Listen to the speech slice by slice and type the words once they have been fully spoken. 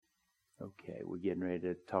Okay, we're getting ready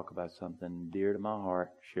to talk about something dear to my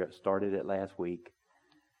heart. Started it last week.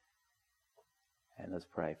 And let's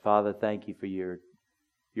pray. Father, thank you for your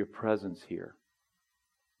presence here.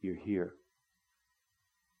 You're here.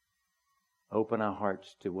 Open our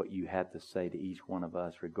hearts to what you have to say to each one of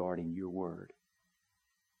us regarding your word.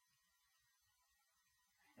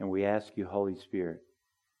 And we ask you, Holy Spirit,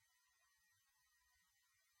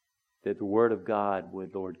 that the word of God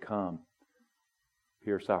would, Lord, come,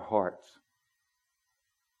 pierce our hearts,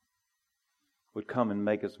 would come and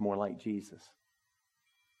make us more like Jesus.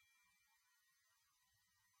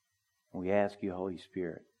 We ask you, Holy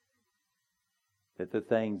Spirit, that the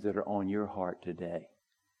things that are on your heart today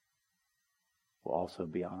will also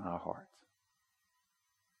be on our hearts.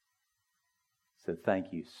 So thank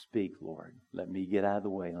you. Speak, Lord. Let me get out of the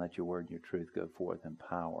way and let your word and your truth go forth in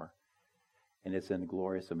power. And it's in the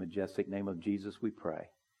glorious and majestic name of Jesus we pray.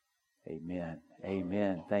 Amen.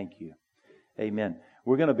 Amen. Thank you. Amen.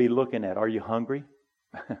 We're going to be looking at, are you hungry?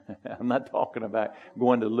 I'm not talking about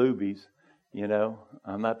going to Luby's,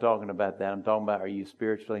 I'm not talking about that. I'm talking about, are you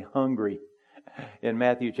spiritually hungry? In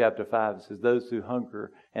Matthew chapter 5, it says, those who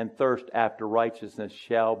hunger and thirst after righteousness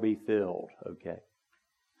shall be filled. Okay.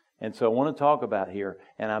 And so I want to talk about here,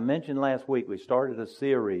 and I mentioned last week, we started a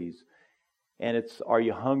series, and it's, are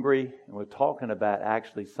you hungry? And we're talking about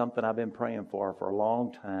actually something I've been praying for a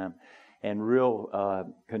long time, and real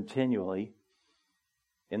continually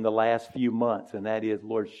in the last few months, and that is,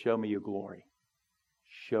 Lord, show me your glory.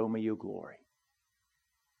 Show me your glory.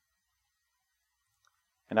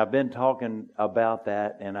 And I've been talking about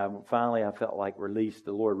that, and I felt like the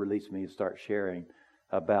Lord released me to start sharing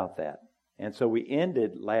about that. And so we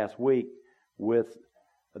ended last week with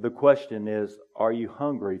the question is, are you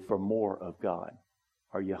hungry for more of God?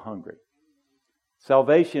 Are you hungry?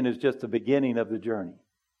 Salvation is just the beginning of the journey.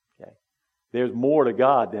 Okay, there's more to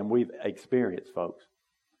God than we've experienced, folks.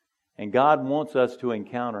 And God wants us to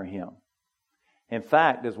encounter Him. In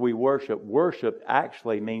fact, as we worship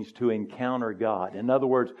actually means to encounter God. In other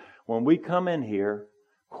words, when we come in here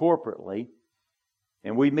corporately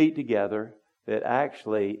and we meet together, that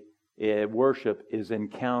actually worship is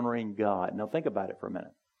encountering God. Now think about it for a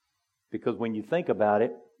minute. Because when you think about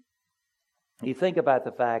it, you think about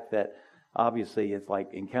the fact that obviously it's like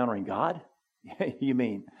encountering God. You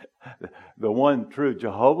mean the one true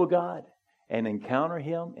Jehovah God, and encounter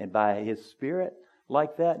Him and by His Spirit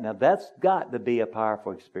like that. Now that's got to be a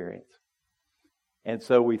powerful experience. And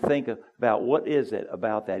so we think about what is it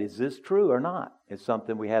about that? Is this true or not? It's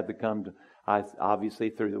something we have to come to, obviously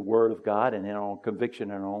through the Word of God and in our own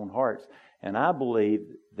conviction in our own hearts. And I believe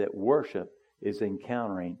that worship is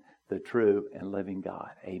encountering the true and living God.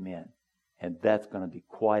 Amen. And that's going to be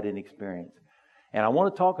quite an experience. And I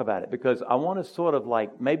want to talk about it because I want to sort of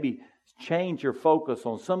like maybe change your focus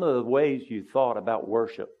on some of the ways you thought about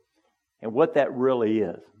worship and what that really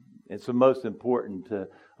is. It's the most important to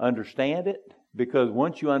understand it, because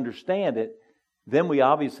once you understand it, then we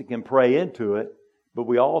obviously can pray into it, but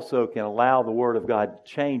we also can allow the Word of God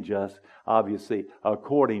to change us, obviously,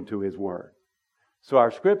 according to His Word. So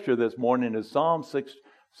our scripture this morning is Psalm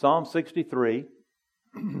 63,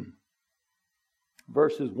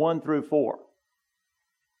 verses 1 through 4.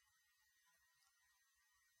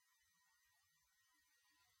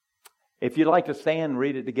 If you'd like to stand and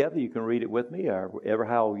read it together, you can read it with me, or whatever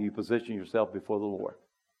how you position yourself before the Lord.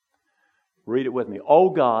 Read it with me.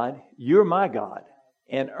 O God, you're my God,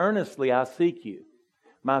 and earnestly I seek you.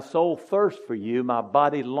 My soul thirsts for you, my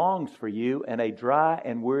body longs for you in a dry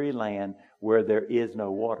and weary land where there is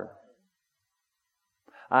no water.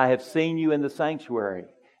 I have seen you in the sanctuary,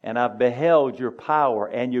 and I've beheld your power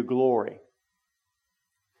and your glory.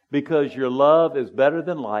 Because your love is better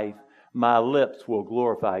than life, my lips will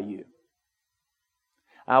glorify you.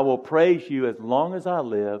 I will praise you as long as I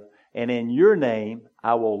live, and in your name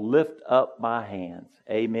I will lift up my hands.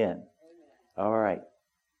 Amen. All right.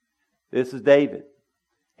 This is David.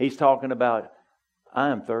 He's talking about, I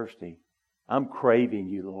am thirsty. I'm craving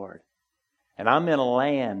you, Lord. And I'm in a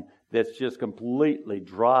land that's just completely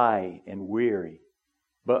dry and weary.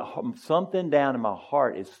 But something down in my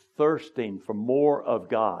heart is thirsting for more of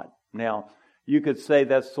God. Now, you could say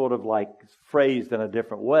that's sort of like phrased in a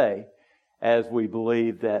different way, as we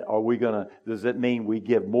believe that, does it mean we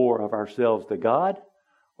give more of ourselves to God?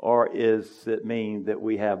 Or does it mean that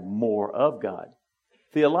we have more of God?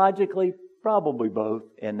 Theologically, probably both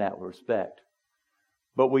in that respect.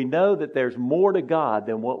 But we know that there's more to God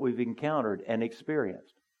than what we've encountered and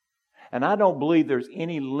experienced. And I don't believe there's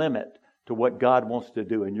any limit to what God wants to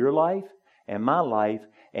do in your life and my life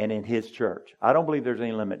and in His church. I don't believe there's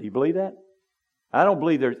any limit. Do you believe that? I don't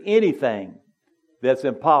believe there's anything that's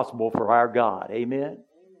impossible for our God. Amen?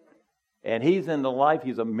 And He's in the life.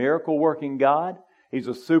 He's a miracle working God. He's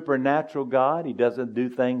a supernatural God. He doesn't do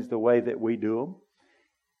things the way that we do them.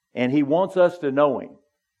 And He wants us to know Him.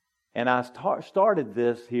 And I started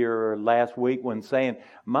this here last week when saying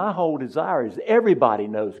my whole desire is everybody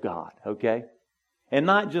knows God, okay? And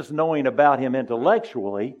not just knowing about Him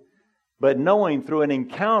intellectually, but knowing through an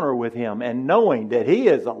encounter with Him and knowing that He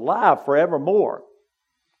is alive forevermore.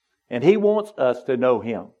 And He wants us to know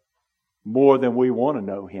Him more than we want to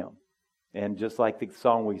know Him. And just like the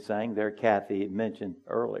song we sang there, Kathy mentioned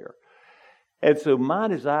earlier. And so my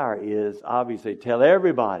desire is obviously tell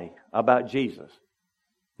everybody about Jesus.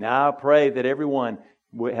 Now I pray that everyone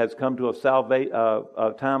has come to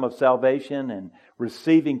a time of salvation and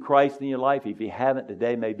receiving Christ in your life. If you haven't,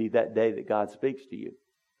 today may be that day that God speaks to you.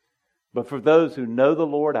 But for those who know the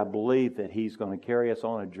Lord, I believe that He's going to carry us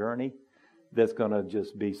on a journey that's going to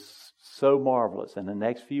just be so marvelous in the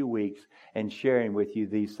next few weeks and sharing with you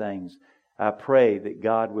these things. I pray that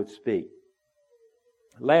God would speak.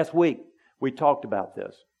 Last week, we talked about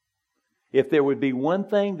this. If there would be one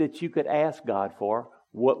thing that you could ask God for,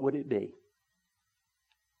 what would it be?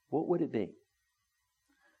 What would it be?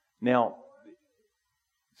 Now,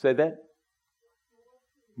 say that.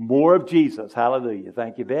 More of Jesus. Hallelujah.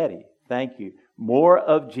 Thank you, Betty. Thank you. More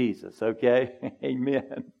of Jesus. Okay?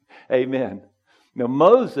 Amen. Amen. Now,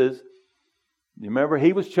 Moses, you remember,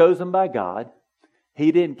 he was chosen by God.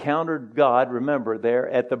 He'd encountered God, remember, there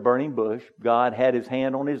at the burning bush. God had His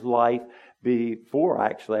hand on his life before,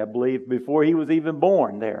 actually, I believe, before he was even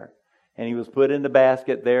born there. And he was put in the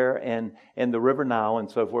basket there and in the River Nile and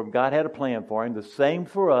so forth. God had a plan for him. The same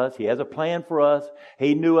for us. He has a plan for us.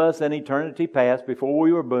 He knew us in eternity past before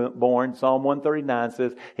we were born. Psalm 139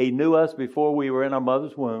 says He knew us before we were in our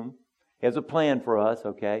mother's womb. He has a plan for us,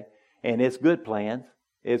 okay? And it's good plans.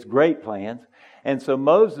 It's great plans. And so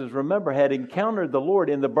Moses, remember, had encountered the Lord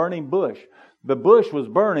in the burning bush. The bush was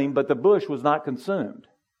burning, but the bush was not consumed.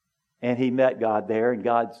 And he met God there, and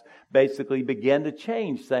God basically began to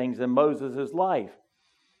change things in Moses' life.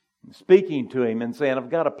 Speaking to him and saying, I've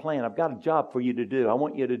got a plan. I've got a job for you to do. I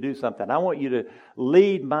want you to do something. I want you to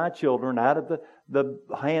lead my children out of the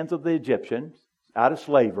hands of the Egyptians, out of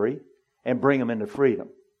slavery, and bring them into freedom,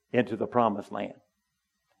 into the promised land.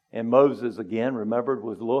 And Moses, again, remembered,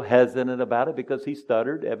 was a little hesitant about it because he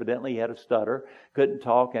stuttered. Evidently, he had a stutter, couldn't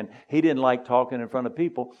talk, and he didn't like talking in front of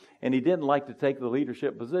people, and he didn't like to take the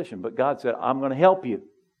leadership position. But God said, I'm going to help you.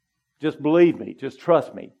 Just believe me. Just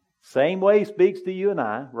trust me. Same way He speaks to you and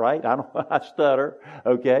I, right? I stutter,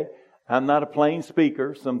 okay? I'm not a plain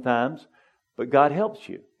speaker sometimes, but God helps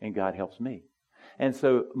you, and God helps me. And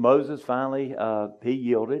so Moses finally, he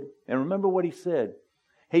yielded. And remember what he said.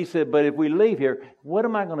 He said, but if we leave here, what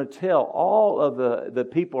am I going to tell all of the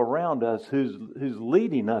people around us who's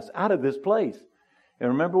leading us out of this place?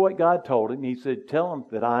 And remember what God told him. He said, tell them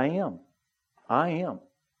that I am. I am.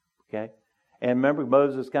 Okay? And remember,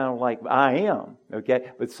 Moses kind of like, I am. Okay?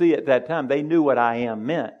 But see, at that time, they knew what I am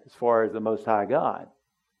meant as far as the Most High God.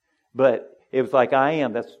 But it was like, I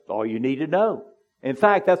am. That's all you need to know. In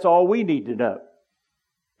fact, that's all we need to know.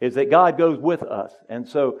 Is that God goes with us. And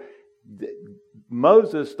so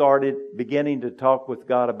Moses started beginning to talk with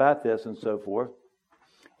God about this and so forth.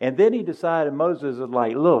 And then he decided, Moses is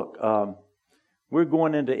like, look, we're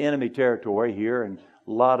going into enemy territory here and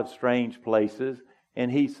a lot of strange places.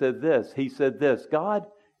 And he said this, God,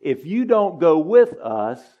 if you don't go with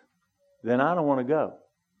us, then I don't want to go.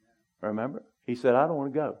 Remember? He said, I don't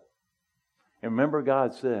want to go. And remember,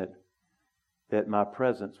 God said that my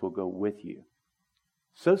presence will go with you.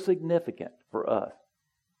 So significant for us.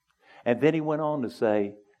 And then he went on to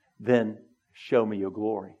say, then show me your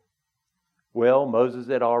glory. Well, Moses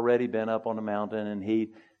had already been up on the mountain and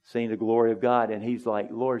he'd seen the glory of God. And he's like,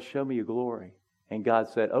 Lord, show me your glory. And God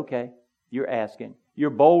said, okay, you're asking. You're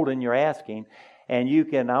bold and you're asking.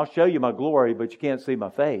 And I'll show you my glory, but you can't see my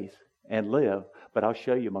face and live. But I'll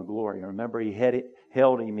show you my glory. And remember, he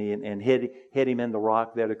held him and hid him in the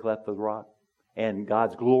rock there, the cleft of the rock. And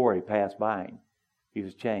God's glory passed by him. He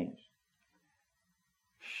was changed.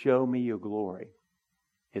 Show me your glory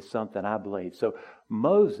is something I believe. So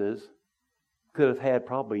Moses could have had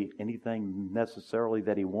probably anything necessarily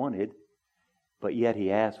that he wanted, but yet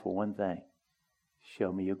he asked for one thing.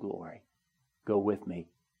 Show me your glory. Go with me.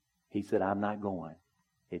 He said, I'm not going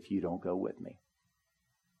if you don't go with me.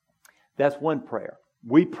 That's one prayer.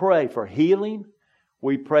 We pray for healing.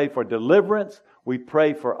 We pray for deliverance. We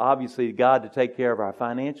pray for, obviously, God to take care of our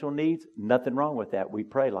financial needs. Nothing wrong with that. We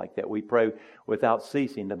pray like that. We pray without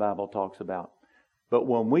ceasing, the Bible talks about. But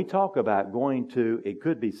when we talk about going to, it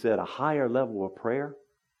could be said, a higher level of prayer,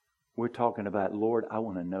 We're talking about, Lord, I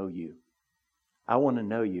want to know you. I want to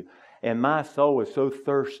know you. And my soul is so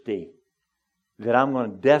thirsty that I'm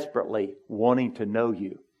going to desperately wanting to know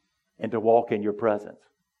you and to walk in your presence.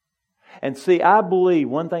 And see, I believe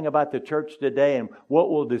one thing about the church today, and what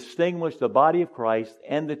will distinguish the body of Christ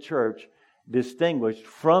and the church distinguished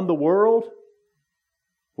from the world,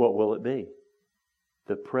 what will it be?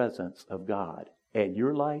 The presence of God in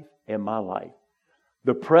your life and my life.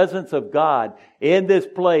 The presence of God in this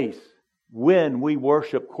place when we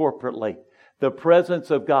worship corporately. The presence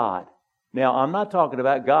of God. Now, I'm not talking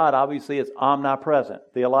about God. Obviously, it's omnipresent.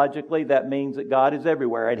 Theologically, that means that God is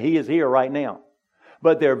everywhere, and He is here right now.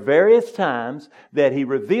 But there are various times that He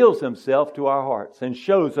reveals Himself to our hearts and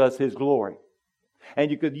shows us His glory. And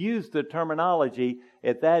you could use the terminology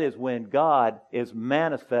if that is when God is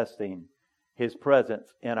manifesting His presence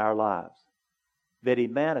in our lives. That He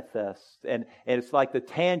manifests, and it's like the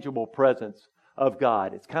tangible presence of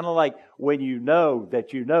God. It's kind of like when you know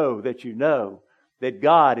that you know that you know that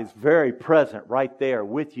God is very present right there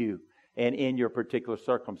with you and in your particular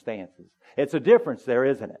circumstances. It's a difference there,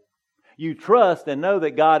 isn't it? You trust and know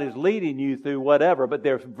that God is leading you through whatever, but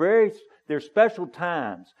there's special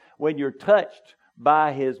times when you're touched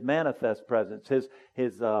by His manifest presence,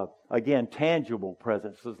 His again, tangible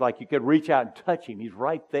presence. It's like you could reach out and touch Him. He's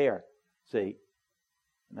right there. See?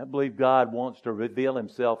 And I believe God wants to reveal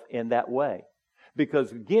Himself in that way.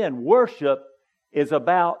 Because again, worship is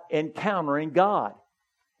about encountering God.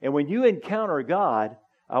 And when you encounter God,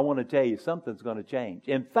 I want to tell you, something's going to change.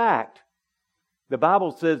 In fact, the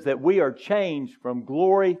Bible says that we are changed from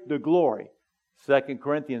glory to glory. 2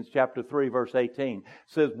 Corinthians chapter 3, verse 18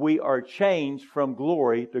 says we are changed from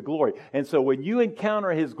glory to glory. And so when you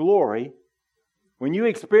encounter His glory, when you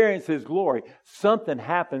experience His glory, something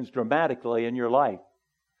happens dramatically in your life.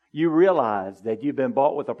 You realize that you've been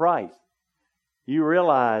bought with a price. You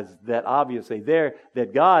realize that obviously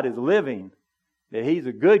that God is living, that He's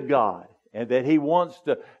a good God, and that He wants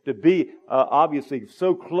to be obviously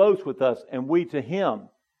so close with us and we to Him,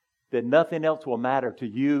 that nothing else will matter to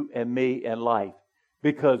you and me in life.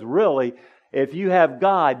 Because really, if you have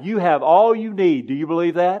God, you have all you need. Do you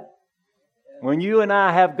believe that? When you and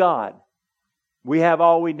I have God, we have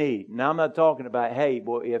all we need. Now, I'm not talking about, hey,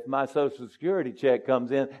 well, if my Social Security check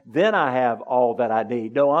comes in, then I have all that I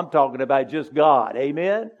need. No, I'm talking about just God.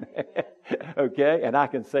 Amen? Okay? And I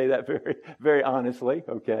can say that very, very honestly.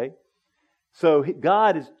 Okay? So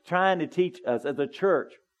God is trying to teach us as a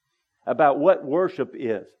church about what worship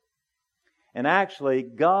is. And actually,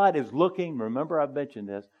 God is looking, remember I've mentioned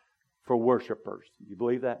this, for worshipers. You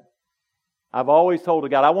believe that? I've always told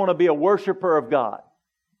God, I want to be a worshiper of God.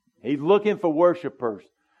 He's looking for worshipers.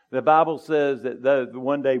 The Bible says that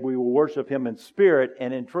one day we will worship Him in spirit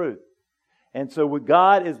and in truth. And so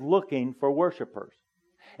God is looking for worshipers.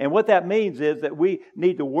 And what that means is that we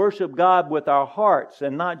need to worship God with our hearts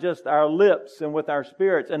and not just our lips and with our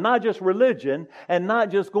spirits and not just religion and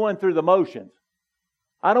not just going through the motions.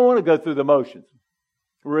 I don't want to go through the motions.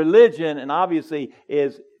 Religion, and obviously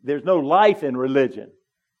there's no life in religion.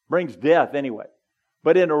 It brings death anyway.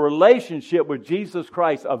 But in a relationship with Jesus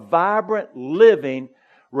Christ, a vibrant, living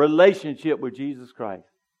relationship with Jesus Christ,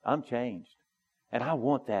 I'm changed. And I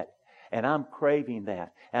want that. And I'm craving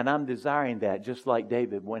that. And I'm desiring that. Just like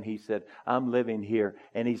David when he said, I'm living here.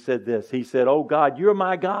 And he said this. He said, oh God, you're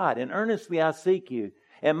my God. And earnestly I seek you.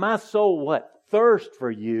 And my soul, what? Thirsts for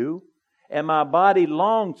you. And my body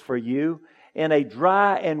longs for you in a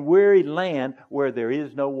dry and weary land where there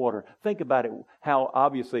is no water. Think about it, how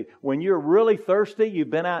obviously, when you're really thirsty, you've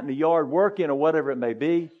been out in the yard working or whatever it may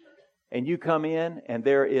be, and you come in and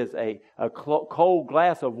there is a cold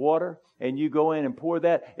glass of water, and you go in and pour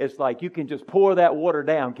that, it's like you can just pour that water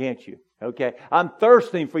down, can't you? Okay, I'm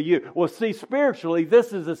thirsting for you. Well, see, spiritually,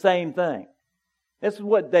 this is the same thing. This is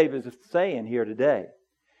what David is saying here today.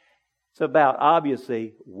 It's about,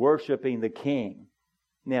 obviously, worshiping the King.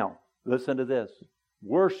 Now, listen to this.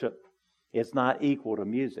 Worship is not equal to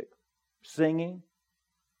music, singing,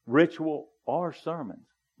 ritual, or sermons.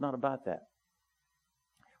 It's not about that.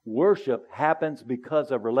 Worship happens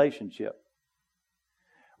because of relationship.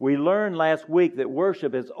 We learned last week that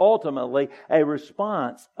worship is ultimately a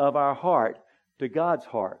response of our heart to God's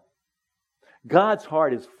heart. God's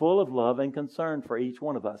heart is full of love and concern for each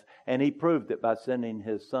one of us. And He proved it by sending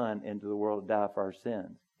His Son into the world to die for our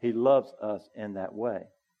sins. He loves us in that way.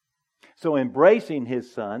 So embracing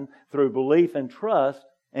His Son through belief and trust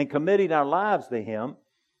and committing our lives to Him,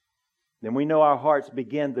 then we know our hearts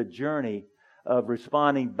begin the journey of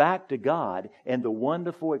responding back to God and the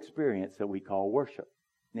wonderful experience that we call worship.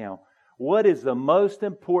 Now, what is the most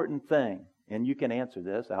important thing? And you can answer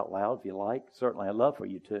this out loud if you like. Certainly I'd love for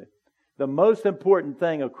you to. The most important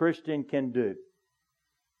thing a Christian can do.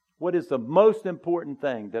 What is the most important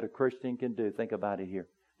thing that a Christian can do? Think about it here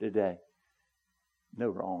today. No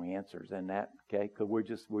wrong answers in that, okay? Because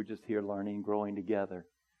we're just here learning, growing together.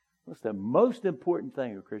 What's the most important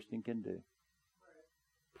thing a Christian can do?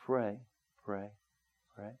 Pray, pray,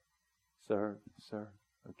 pray. Serve, serve.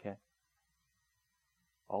 Okay.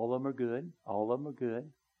 All of them are good. All of them are good.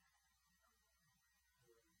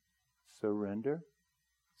 Surrender,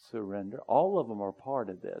 surrender. All of them are part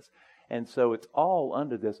of this. And so it's all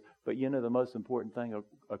under this. But you know the most important thing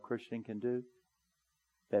a Christian can do?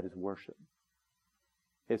 That is worship.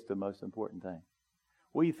 It's the most important thing.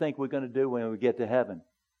 What do you think we're going to do when we get to heaven?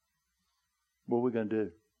 What are we going to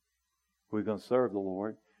do? We're going to serve the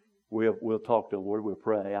Lord. We'll talk to the Lord. We'll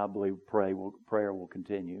pray. I believe prayer will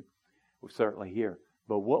continue. We're certainly here.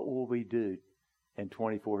 But what will we do in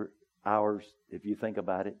 24 hours? If you think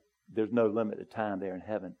about it, there's no limit to time there in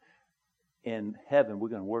heaven. In heaven, we're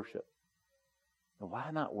going to worship. Now,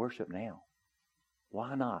 why not worship now?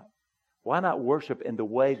 Why not? Why not worship in the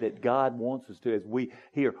way that God wants us to as we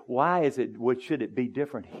here? Why is it? What should it be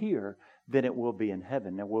different here than it will be in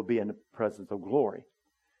heaven? Now we'll be in the presence of glory.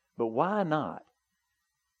 But why not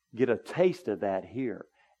get a taste of that here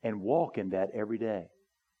and walk in that every day?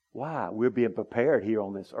 Why? We're being prepared here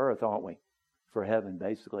on this earth, aren't we? For heaven,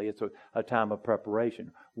 basically. It's a time of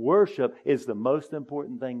preparation. Worship is the most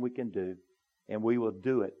important thing we can do, and we will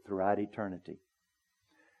do it throughout eternity.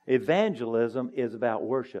 Evangelism is about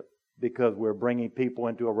worship because we're bringing people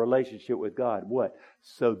into a relationship with God. What?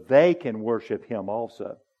 So they can worship Him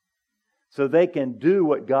also. So they can do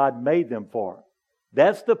what God made them for.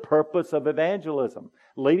 That's the purpose of evangelism,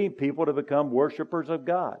 leading people to become worshipers of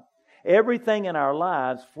God. Everything in our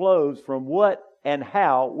lives flows from what and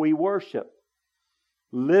how we worship.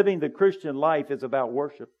 Living the Christian life is about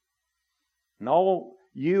worship. And all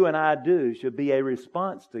you and I do should be a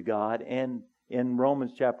response to God, and in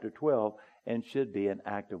Romans chapter 12, and should be an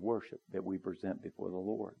act of worship that we present before the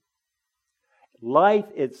Lord. Life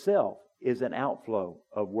itself is an outflow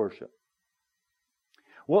of worship.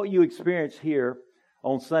 What you experience here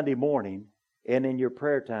on Sunday morning and in your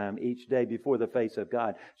prayer time each day before the face of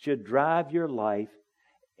God should drive your life,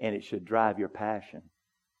 and it should drive your passion.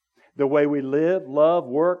 The way we live, love,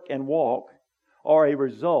 work, and walk are a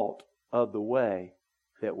result of the way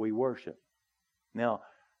that we worship. Now,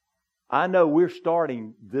 I know we're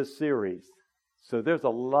starting this series, so there's a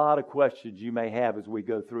lot of questions you may have as we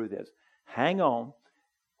go through this. Hang on.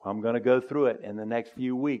 I'm going to go through it in the next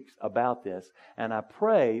few weeks about this. And I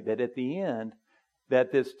pray that at the end,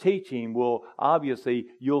 that this teaching will, obviously,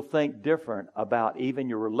 you'll think different about even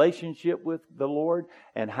your relationship with the Lord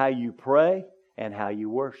and how you pray and how you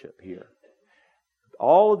worship here.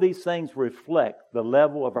 All of these things reflect the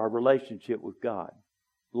level of our relationship with God.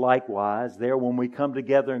 Likewise, there when we come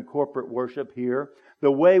together in corporate worship here, the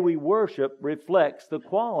way we worship reflects the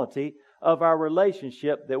quality of our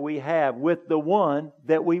relationship that we have with the one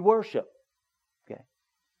that we worship. Okay.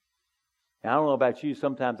 Now, I don't know about you,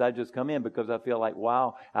 sometimes I just come in because I feel like,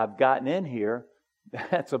 wow, I've gotten in here.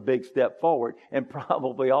 That's a big step forward. And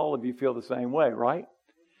probably all of you feel the same way, right?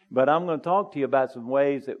 But I'm going to talk to you about some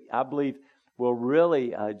ways that I believe will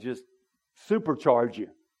really just supercharge you.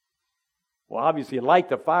 Well, obviously, you light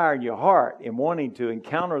the fire in your heart in wanting to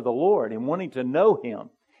encounter the Lord and wanting to know Him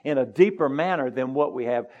in a deeper manner than what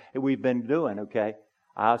we've been doing, okay?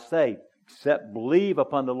 I say, believe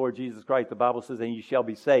upon the Lord Jesus Christ. The Bible says, and you shall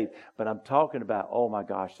be saved. But I'm talking about, oh my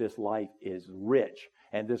gosh, this life is rich.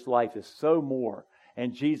 And this life is so more.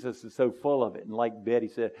 And Jesus is so full of it. And like Betty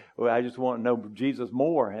said, well, I just want to know Jesus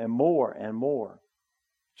more and more and more.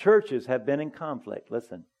 Churches have been in conflict,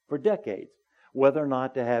 listen, for decades. Whether or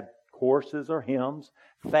not to have courses or hymns,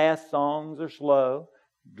 fast songs or slow,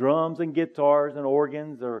 drums and guitars and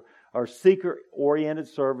organs, or seeker-oriented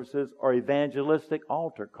services, or evangelistic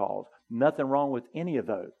altar calls. Nothing wrong with any of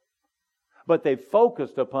those. But they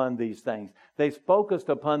focused upon these things. They focused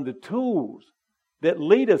upon the tools that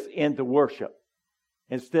lead us into worship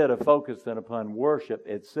instead of focusing upon worship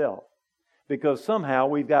itself. Because somehow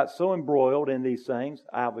we've got so embroiled in these things,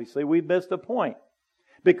 obviously we've missed the point.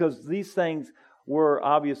 Because these things were,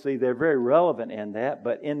 obviously, they're very relevant in that,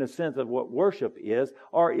 but in the sense of what worship is,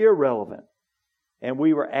 are irrelevant. And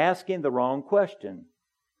we were asking the wrong question.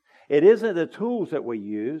 It isn't the tools that we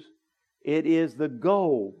use, it is the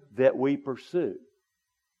goal that we pursue.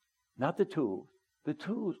 Not the tools. The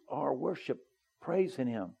tools are worship, praising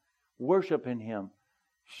Him, worshiping Him,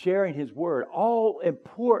 sharing His Word. All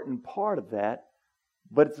important part of that,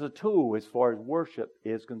 but it's a tool as far as worship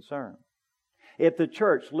is concerned. If the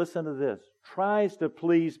church, listen to this, tries to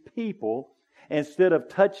please people instead of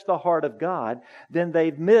touch the heart of God, then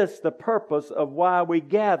they've missed the purpose of why we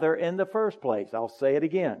gather in the first place. I'll say it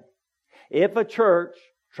again. If a church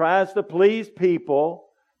tries to please people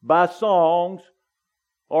by songs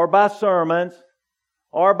or by sermons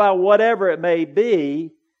or by whatever it may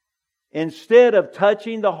be, instead of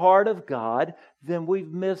touching the heart of God, then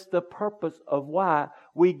we've missed the purpose of why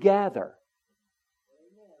we gather.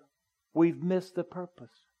 We've missed the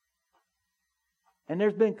purpose. And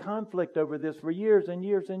there's been conflict over this for years and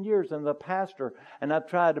years and years. And the pastor, and I've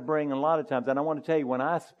tried to bring a lot of times, and I want to tell you, when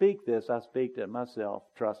I speak this, I speak to myself,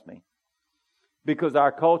 trust me. Because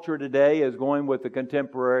our culture today is going with the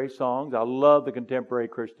contemporary songs. I love the contemporary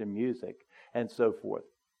Christian music and so forth.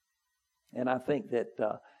 And I think that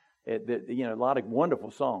a lot of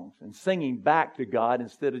wonderful songs and singing back to God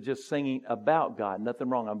instead of just singing about God. Nothing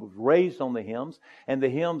wrong. I was raised on the hymns, and the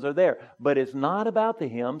hymns are there. But it's not about the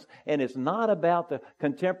hymns, and it's not about the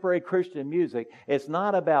contemporary Christian music. It's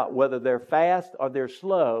not about whether they're fast or they're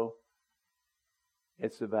slow.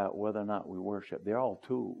 It's about whether or not we worship. They're all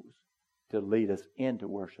tools to lead us into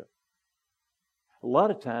worship. A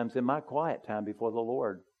lot of times in my quiet time before the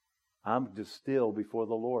Lord, I'm just still before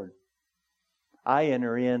the Lord. I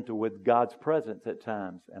enter into with God's presence at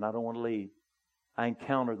times, and I don't want to leave. I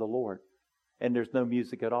encounter the Lord, and there's no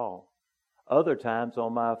music at all. Other times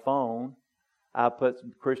on my phone, I put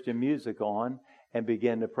some Christian music on and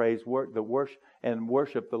begin to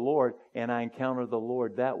worship the Lord, and I encounter the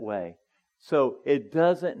Lord that way. So it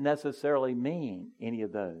doesn't necessarily mean any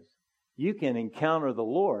of those. You can encounter the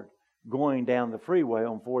Lord going down the freeway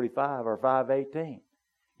on 45 or 518.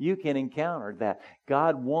 You can encounter that.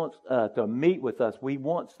 God wants to meet with us. He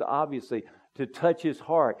wants to obviously to touch His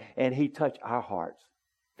heart, and He touched our hearts.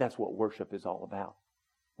 That's what worship is all about.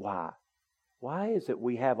 Why? Why is it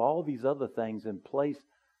we have all these other things in place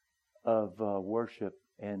of worship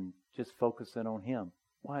and just focusing on Him?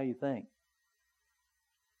 Why do you think?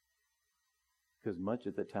 Because much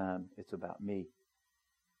of the time it's about me.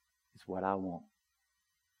 It's what I want.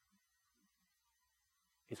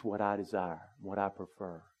 It's what I desire, what I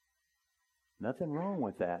prefer. Nothing wrong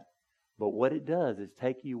with that. But what it does is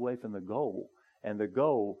take you away from the goal. And the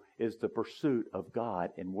goal is the pursuit of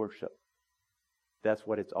God in worship. That's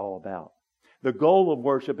what it's all about. The goal of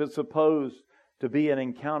worship is supposed to be an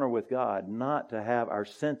encounter with God, not to have our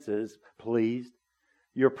senses pleased,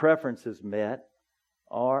 your preferences met,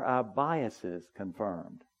 or our biases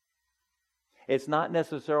confirmed. It's not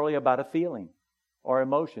necessarily about a feeling or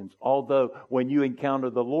emotions. Although when you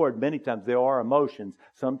encounter the Lord, many times there are emotions.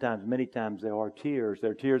 Sometimes, many times there are tears.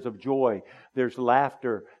 There are tears of joy. There's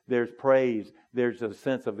laughter. There's praise. There's a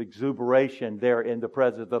sense of exuberation there in the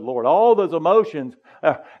presence of the Lord. All those emotions,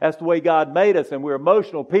 that's the way God made us. And we're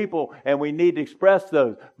emotional people and we need to express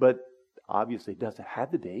those. But obviously it doesn't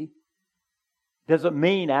have to be. Doesn't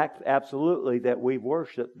mean absolutely that we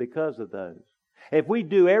worship because of those. If we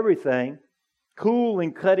do everything cool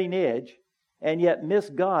and cutting edge, and yet miss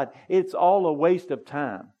God, it's all a waste of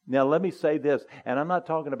time. Now let me say this, and I'm not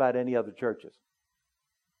talking about any other churches.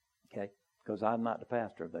 Okay? Because I'm not the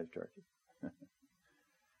pastor of those churches.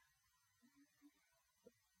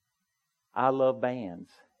 I love bands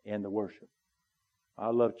in the worship. I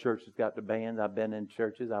love churches got the bands. I've been in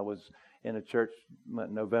churches. I was in a church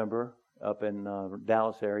in November up in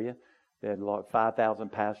Dallas area. They had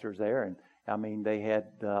 5,000 pastors there, and I mean they had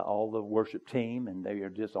all the worship team, and they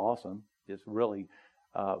are just awesome. Just really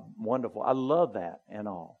wonderful. I love that and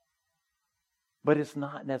all. But it's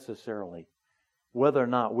not necessarily whether or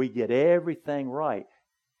not we get everything right.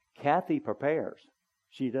 Kathy prepares.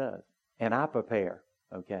 She does. And I prepare.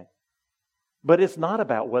 Okay? But it's not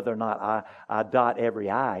about whether or not I dot every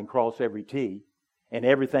I and cross every T and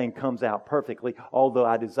everything comes out perfectly, although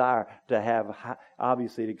I desire to have,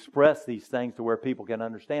 obviously, to express these things to where people can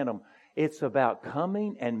understand them. It's about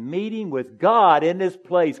coming and meeting with God in this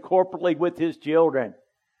place corporately with His children.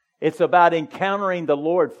 It's about encountering the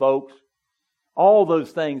Lord, folks. All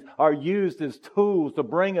those things are used as tools to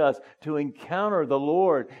bring us to encounter the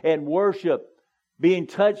Lord and worship. Being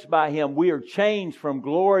touched by Him, we are changed from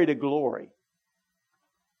glory to glory.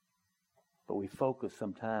 But we focus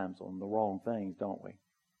sometimes on the wrong things, don't we?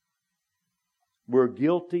 We're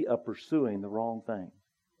guilty of pursuing the wrong things.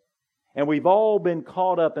 And we've all been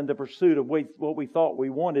caught up in the pursuit of what we thought we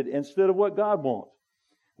wanted instead of what God wants,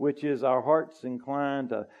 which is our hearts inclined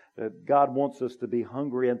to, God wants us to be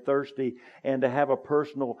hungry and thirsty and to have a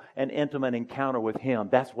personal and intimate encounter with Him.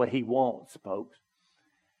 That's what He wants, folks.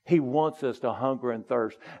 He wants us to hunger and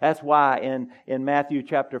thirst. That's why in Matthew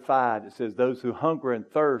chapter 5 it says, those who hunger and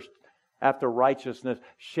thirst after righteousness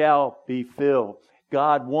shall be filled.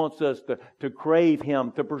 God wants us to crave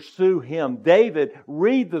Him, to pursue Him. David,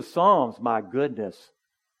 read the Psalms. My goodness.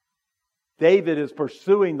 David is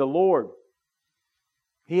pursuing the Lord.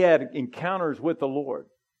 He had encounters with the Lord.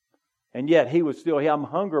 And yet he was still, I'm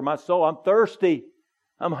hungry, my soul, I'm thirsty.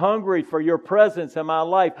 I'm hungry for your presence in my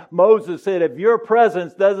life. Moses said, if your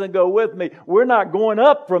presence doesn't go with me, we're not going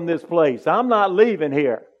up from this place. I'm not leaving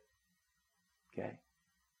here. Okay.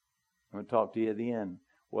 I'm going to talk to you at the end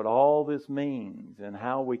what all this means and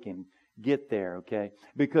how we can get there, okay?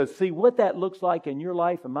 Because see, what that looks like in your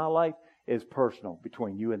life and my life is personal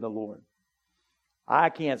between you and the Lord. I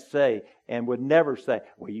can't say and would never say,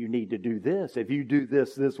 well, you need to do this. If you do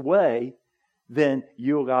this way, then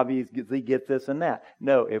you'll obviously get this and that.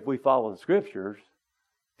 No, if we follow the Scriptures,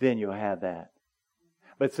 then you'll have that.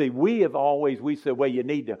 But see, we said, well, you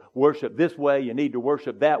need to worship this way, you need to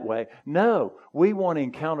worship that way. No, we want to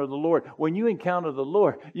encounter the Lord. When you encounter the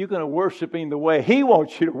Lord, you're going to worship Him the way He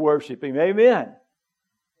wants you to worship Him. Amen.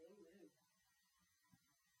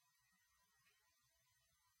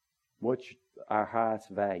 What's our highest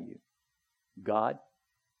value? God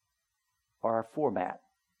or our format?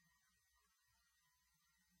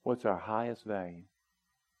 What's our highest value?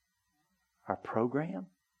 Our program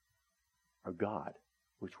or God?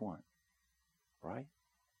 Which one? Right?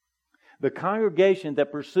 The congregation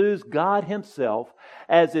that pursues God Himself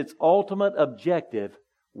as its ultimate objective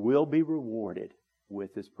will be rewarded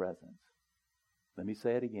with His presence. Let me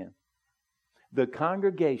say it again. The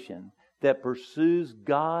congregation that pursues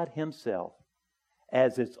God Himself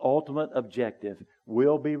as its ultimate objective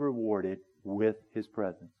will be rewarded with His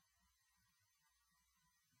presence.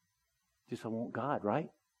 Just I want God, right?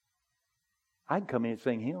 I can come in and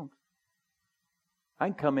sing hymns. I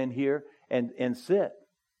can come in here and sit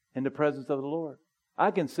in the presence of the Lord. I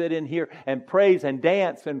can sit in here and praise and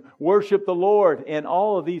dance and worship the Lord in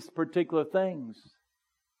all of these particular things.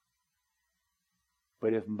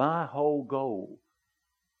 But if my whole goal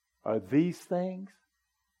are these things,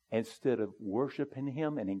 instead of worshiping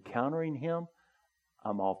Him and encountering Him,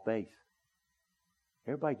 I'm off base.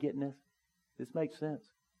 Everybody getting this? This makes sense.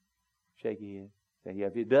 Shake your head. Say, yeah,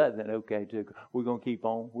 if it doesn't, okay, too. We're going to keep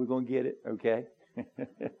on. We're going to get it, okay?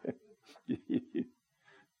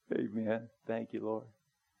 Amen. Thank you, Lord.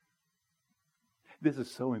 This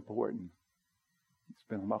is so important. It's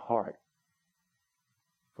been on my heart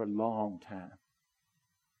for a long time.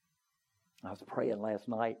 I was praying last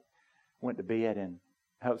night, went to bed, and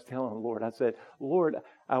I was telling the Lord, I said, Lord,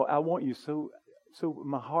 I want you so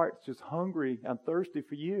my heart's just hungry. I'm thirsty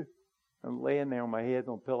for you. I'm laying there on my head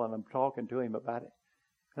on the pillow and I'm talking to Him about it.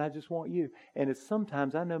 And I just want you. And it's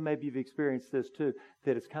sometimes, I know maybe you've experienced this too,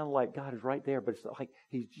 that it's kind of like God is right there, but it's like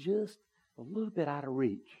He's just a little bit out of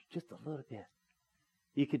reach. Just a little bit.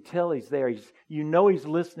 You can tell He's there. You know He's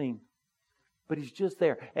listening, but He's just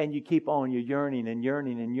there. And you keep on, you're yearning and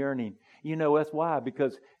yearning and yearning. You know, that's why.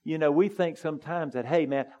 Because, you know, we think sometimes that, hey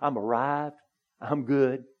man, I'm arrived. I'm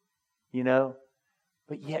good. You know.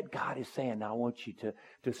 But yet God is saying, I want you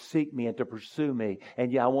to seek me and to pursue me.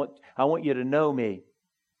 And yeah, I want you to know me.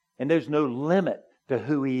 And there's no limit to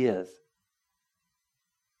who He is.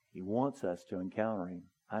 He wants us to encounter Him.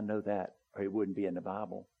 I know that, or it wouldn't be in the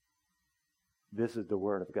Bible. This is the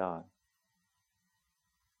Word of God.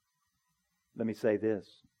 Let me say this.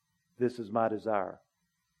 This is my desire.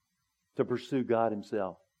 To pursue God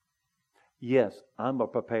Himself. Yes, I'm going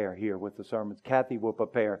to prepare here with the sermons. Kathy will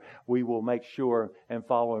prepare. We will make sure and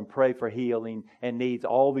follow and pray for healing and needs.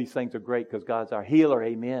 All these things are great because God's our healer.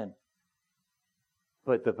 Amen.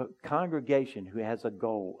 But the congregation who has a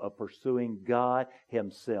goal of pursuing God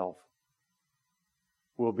Himself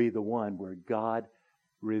will be the one where God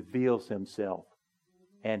reveals Himself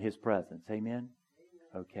and His presence. Amen?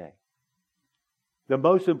 Okay. The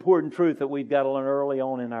most important truth that we've got to learn early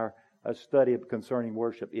on in our study concerning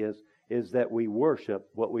worship is that we worship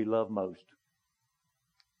what we love most.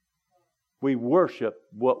 We worship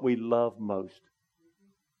what we love most.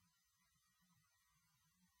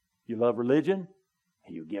 You love religion?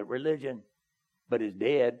 You get religion, but it's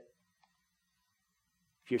dead.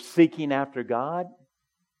 If you're seeking after God,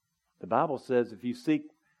 the Bible says if you seek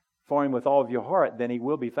for Him with all of your heart, then He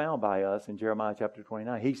will be found by us in Jeremiah chapter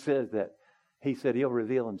 29. He says that. He said He'll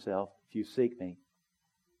reveal Himself if you seek me.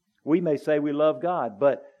 We may say we love God,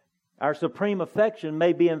 but our supreme affection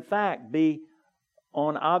may be in fact be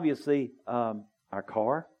on obviously our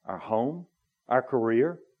car, our home, our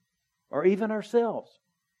career, or even ourselves.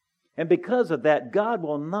 And because of that, God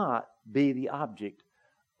will not be the object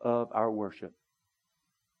of our worship.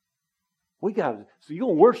 So you're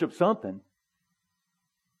going to worship something.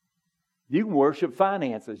 You can worship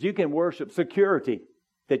finances. You can worship security.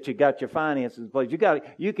 that you got your finances in place.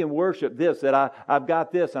 You can worship this, that I've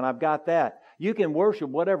got this and I've got that. You can worship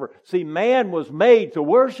whatever. See, man was made to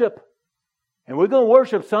worship. And we're going to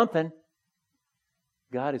worship something.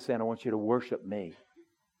 God is saying, I want you to worship me.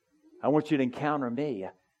 I want you to encounter me.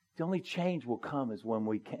 The only change will come is when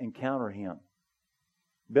we encounter Him.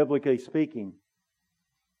 Biblically speaking,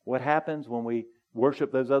 what happens when we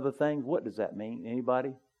worship those other things? What does that mean?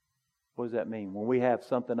 Anybody? What does that mean? When we have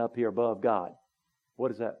something up here above God.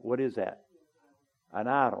 What is that? What is that? An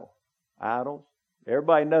idol. Idols?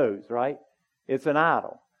 Everybody knows, right? It's an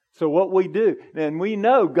idol. So what we do, and we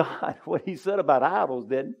know God, what He said about idols,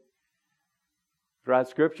 didn't He? Throughout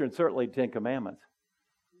Scripture and certainly Ten Commandments.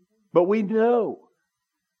 But we know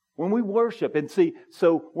when we worship, and see,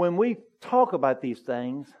 so when we talk about these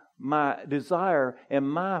things, my desire in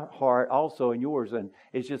my heart also and yours, and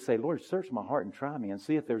is just say, Lord, search my heart and try me and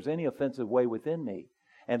see if there's any offensive way within me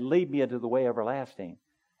and lead me into the way everlasting.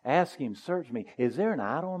 Ask Him, search me. Is there an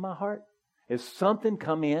idol in my heart? Has something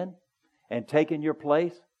come in and taken your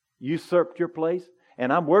place, usurped your place,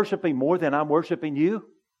 and I'm worshiping more than I'm worshiping you?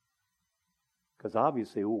 Because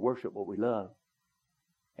obviously we'll worship what we love.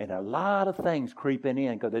 And a lot of things creeping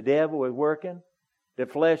in because the devil is working, the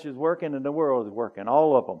flesh is working, and the world is working.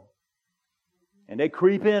 All of them. And they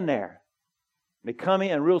creep in there. They come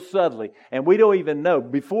in real subtly. And we don't even know.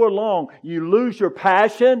 Before long, you lose your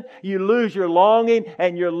passion, you lose your longing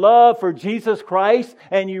and your love for Jesus Christ.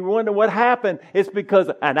 And you wonder what happened. It's because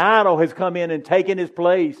an idol has come in and taken His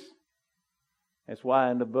place. That's why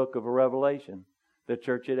in the book of Revelation, the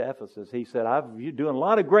church at Ephesus, He said, you're doing a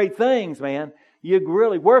lot of great things, man. You're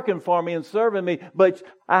really working for me and serving me, but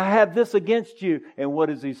I have this against you. And what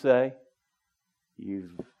does He say?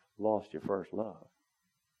 You've lost your first love.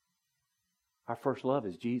 Our first love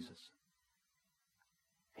is Jesus.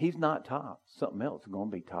 He's not top. Something else is going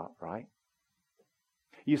to be top, right?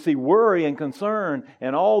 You see, worry and concern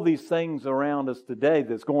and all these things around us today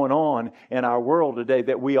that's going on in our world today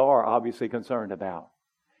that we are obviously concerned about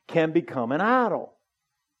can become an idol.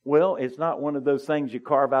 Well, it's not one of those things you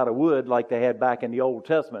carve out of wood like they had back in the Old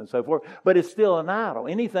Testament and so forth, but it's still an idol.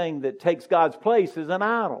 Anything that takes God's place is an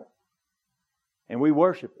idol. And we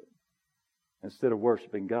worship it instead of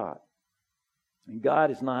worshiping God. And God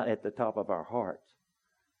is not at the top of our hearts.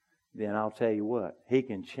 Then I'll tell you what, He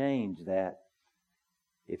can change that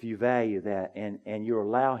if you value that and you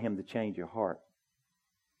allow Him to change your heart.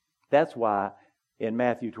 That's why in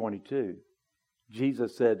Matthew 22,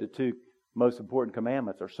 Jesus said the two most important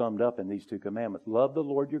commandments are summed up in these two commandments. Love the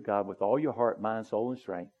Lord your God with all your heart, mind, soul, and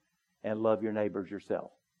strength, and love your neighbors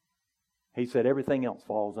yourself. He said everything else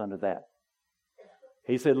falls under that.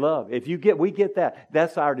 He said love. We get that.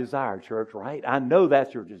 That's our desire, church, right? I know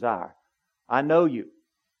that's your desire. I know you.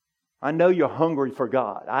 I know you're hungry for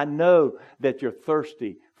God. I know that you're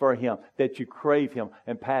thirsty for Him, that you crave Him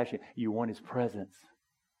and passion. You want His presence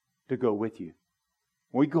to go with you.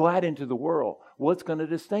 When we go out into the world, what's going to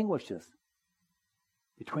distinguish us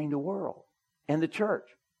between the world and the church?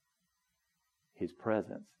 His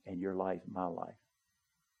presence in your life, my life.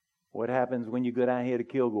 What happens when you go down here to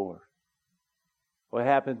Kilgore? What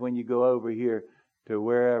happens when you go over here to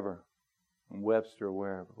wherever, in Webster or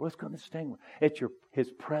wherever? What's going to distinguish? It's His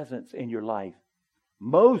presence in your life.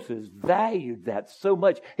 Moses valued that so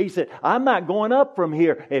much. He said, I'm not going up from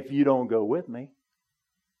here if you don't go with me.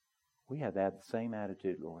 We have that same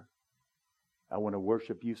attitude, Lord. I want to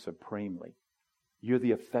worship You supremely. You're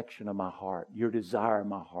the affection of my heart. Your desire in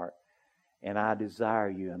my heart. And I desire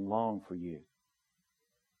You and long for You.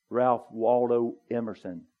 Ralph Waldo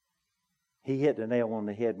Emerson, he hit the nail on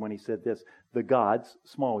the head when he said this: the gods,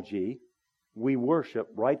 small g, we worship,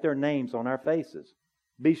 write their names on our faces.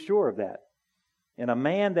 Be sure of that. And a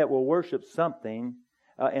man that will worship something,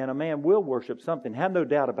 have no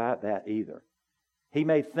doubt about that either. He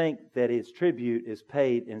may think that his tribute is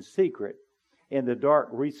paid in secret in the dark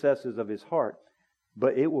recesses of his heart,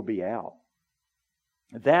 but it will be out.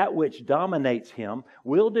 That which dominates him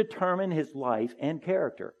will determine his life and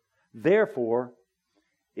character. Therefore,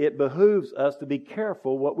 it behooves us to be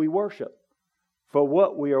careful what we worship. For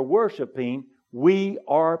what we are worshiping, we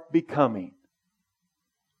are becoming.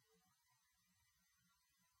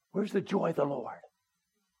 Where's the joy of the Lord?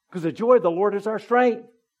 Because the joy of the Lord is our strength.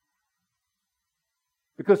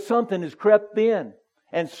 Because something has crept in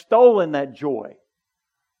and stolen that joy.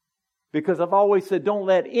 Because I've always said, don't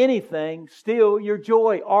let anything steal your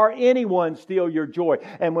joy or anyone steal your joy.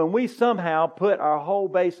 And when we somehow put our whole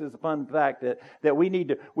basis upon the fact that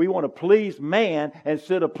we want to please man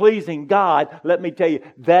instead of pleasing God, let me tell you,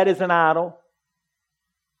 that is an idol.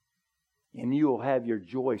 And you will have your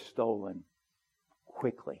joy stolen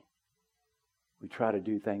quickly. We try to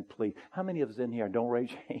do things please. How many of us in here don't raise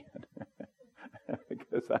your hand?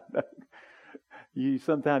 Because I know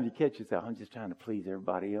sometimes you catch yourself. I'm just trying to please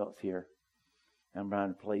everybody else here. I'm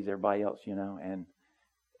trying to please everybody else, and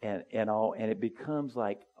it becomes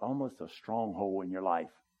like almost a stronghold in your life.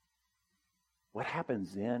 What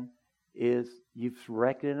happens then is you've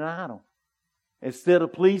erected an idol. Instead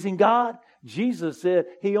of pleasing God, Jesus said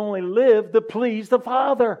He only lived to please the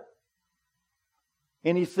Father.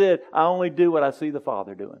 And He said, I only do what I see the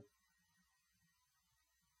Father doing.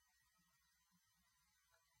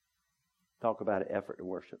 Talk about an effort to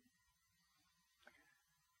worship.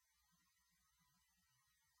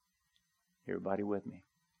 Everybody with me?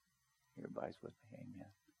 Everybody's with me. Amen.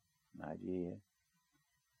 Nod your head.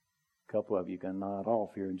 A couple of you can nod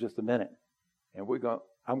off here in just a minute. And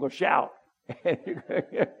I'm going to shout.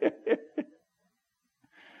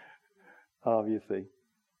 Obviously.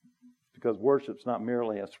 Because worship's not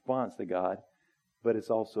merely a response to God, but it's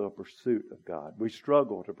also a pursuit of God. We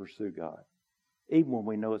struggle to pursue God, even when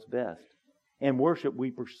we know it's best. In worship,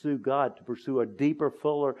 we pursue God to pursue a deeper,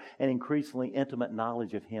 fuller, and increasingly intimate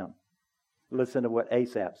knowledge of Him. Listen to what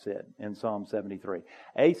Asaph said in Psalm 73.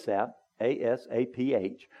 Asaph,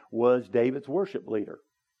 A-S-A-P-H, was David's worship leader.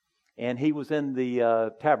 And he was in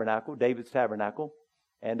the tabernacle, David's tabernacle,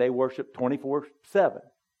 and they worshiped 24/7.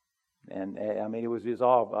 And it was just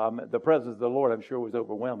all, the presence of the Lord, I'm sure, was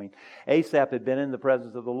overwhelming. Asaph had been in the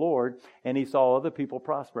presence of the Lord, and he saw other people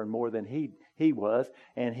prospering more than he was.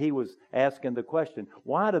 And he was asking the question,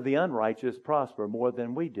 why do the unrighteous prosper more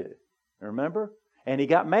than we do? Remember? And he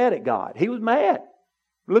got mad at God. He was mad.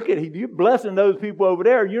 Look at you blessing those people over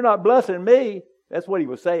there. You're not blessing me. That's what he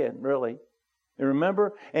was saying, really. You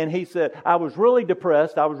remember? And he said, I was really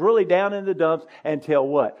depressed. I was really down in the dumps until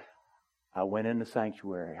what? I went in the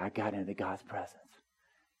sanctuary. I got into God's presence.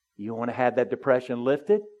 You want to have that depression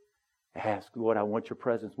lifted? Ask, Lord, I want your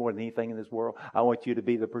presence more than anything in this world. I want you to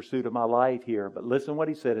be the pursuit of my life here. But listen what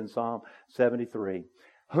he said in Psalm 73.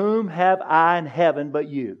 Whom have I in heaven but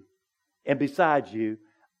you? And besides you,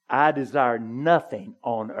 I desire nothing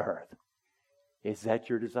on earth. Is that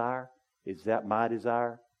your desire? Is that my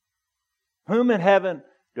desire? Whom in heaven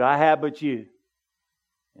do I have but you?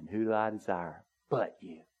 And who do I desire but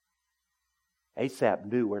you? Asaph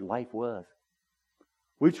knew where life was.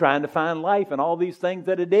 We're trying to find life in all these things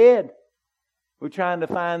that are dead. We're trying to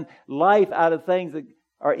find life out of things that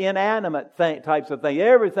are inanimate types of things.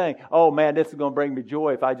 Everything. Oh man, this is going to bring me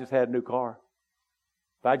joy if I just had a new car.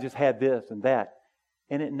 If I just had this and that.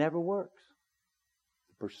 And it never works.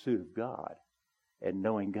 The pursuit of God and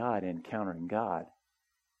knowing God and encountering God.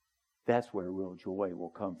 That's where real joy will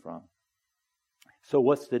come from. So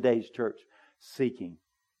what's today's church seeking?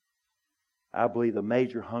 I believe the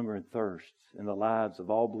major hunger and thirst in the lives of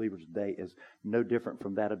all believers today is no different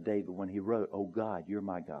from that of David when he wrote, Oh God, you're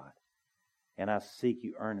my God. And I seek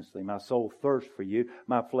you earnestly. My soul thirsts for you.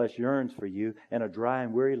 My flesh yearns for you in a dry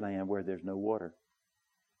and weary land where there's no water.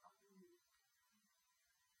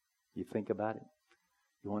 You think about it.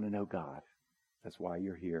 You want to know God. That's why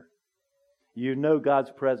you're here. You know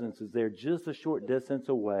God's presence is there just a short distance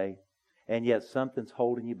away, and yet something's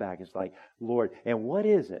holding you back. It's like, Lord, and what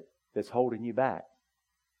is it that's holding you back?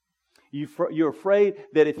 You're afraid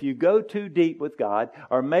that if you go too deep with God,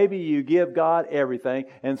 or maybe you give God everything,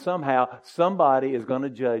 and somehow somebody is going to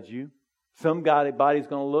judge you. Somebody's going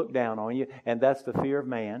to look down on you, and that's the fear of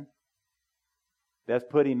man. That's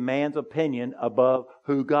putting man's opinion above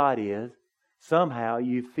who God is. Somehow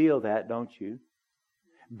you feel that, don't you?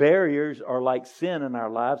 Barriers are like sin in our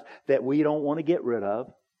lives that we don't want to get rid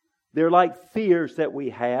of. They're like fears that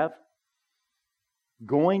we have.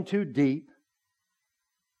 Going too deep.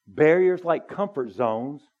 Barriers like comfort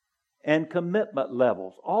zones and commitment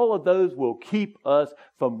levels. All of those will keep us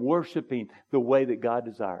from worshiping the way that God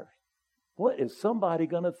desires. What is somebody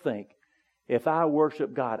going to think if I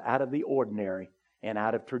worship God out of the ordinary and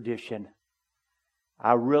out of tradition?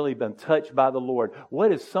 I've really been touched by the Lord.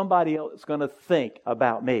 What is somebody else going to think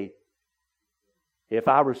about me if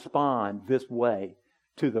I respond this way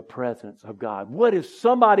to the presence of God? What is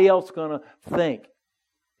somebody else going to think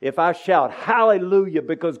if I shout hallelujah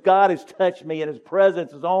because God has touched me and His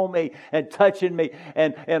presence is on me and touching me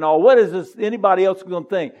and all? What is this anybody else going to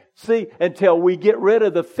think? See, until we get rid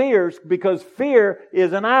of the fears, because fear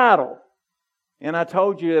is an idol. And I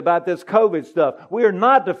told you about this COVID stuff. We are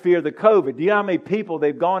not to fear the COVID. Do you know how many people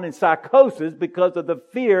they've gone in psychosis because of the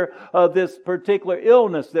fear of this particular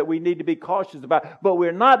illness that we need to be cautious about? But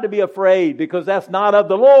we're not to be afraid because that's not of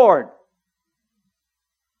the Lord.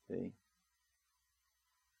 See?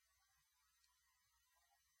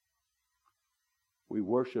 We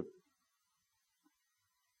worship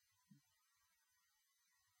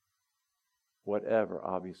whatever,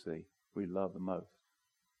 obviously, we love the most.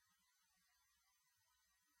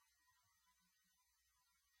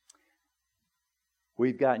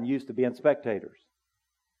 We've gotten used to being spectators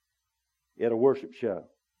at a worship show.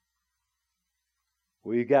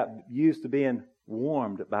 We got used to being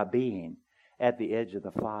warmed by being at the edge of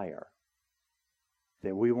the fire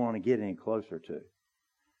that we want to get any closer to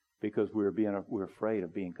because we're afraid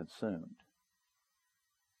of being consumed.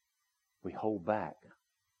 We hold back.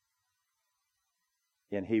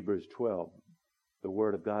 In Hebrews 12, the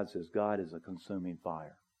Word of God says God is a consuming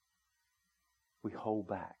fire. We hold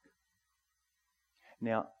back.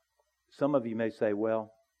 Now, some of you may say,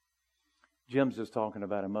 well, Jim's just talking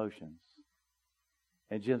about emotions.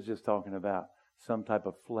 And Jim's just talking about some type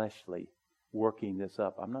of fleshly working this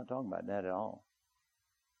up. I'm not talking about that at all.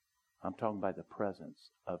 I'm talking about the presence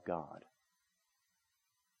of God.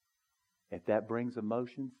 If that brings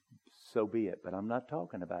emotions, so be it. But I'm not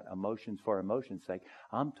talking about emotions for emotion's sake.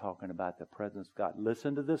 I'm talking about the presence of God.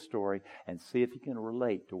 Listen to this story and see if you can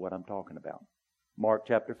relate to what I'm talking about. Mark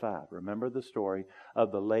chapter 5. Remember the story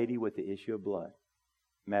of the lady with the issue of blood.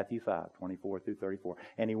 Matthew 5, 24 through 34.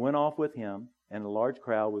 And he went off with him, and a large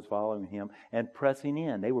crowd was following him and pressing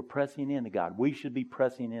in. They were pressing into God. We should be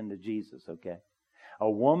pressing into Jesus, okay? A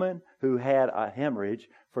woman who had a hemorrhage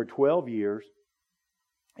for 12 years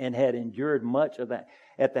and had endured much of that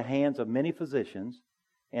at the hands of many physicians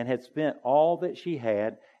and had spent all that she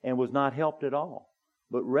had and was not helped at all,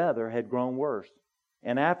 but rather had grown worse.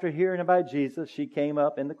 And after hearing about Jesus, she came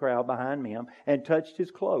up in the crowd behind him and touched his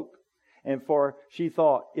cloak. And for she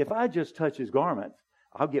thought, if I just touch his garments,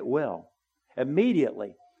 I'll get well.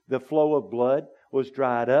 Immediately, the flow of blood was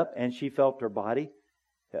dried up, and she felt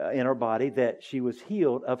in her body that she was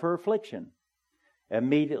healed of her affliction.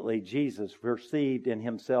 Immediately, Jesus perceived in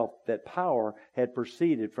himself that power had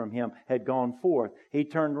proceeded from him, had gone forth. He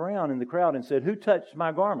turned around in the crowd and said, "Who touched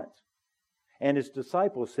my garments?" And his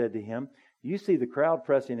disciples said to him, "You see the crowd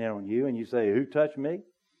pressing in on you, and you say, 'Who touched me?'"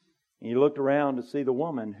 And he looked around to see the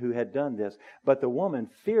woman who had done this. But the woman,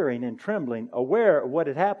 fearing and trembling, aware of what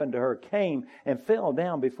had happened to her, came and fell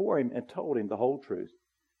down before him and told him the whole truth.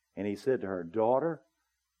 And he said to her, "Daughter,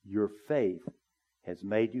 your faith has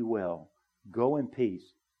made you well. Go in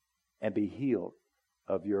peace and be healed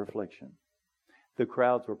of your affliction." The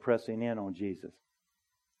crowds were pressing in on Jesus.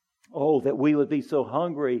 Oh, that we would be so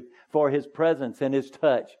hungry for his presence and his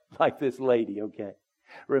touch, like this lady, okay?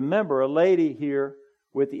 Remember, a lady here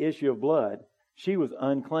with the issue of blood, she was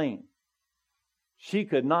unclean. She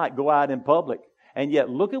could not go out in public. And yet,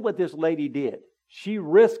 look at what this lady did. She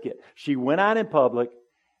risked it. She went out in public,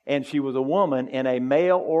 and she was a woman in a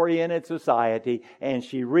male-oriented society, and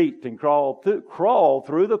she reached and crawled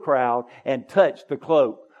through the crowd and touched the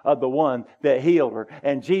cloak of the one that healed her.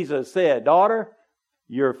 And Jesus said, "Daughter,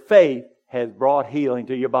 your faith has brought healing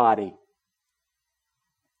to your body."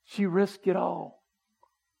 She risked it all.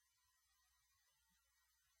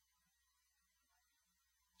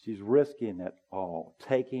 She's risking it all,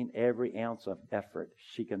 taking every ounce of effort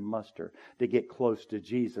she can muster to get close to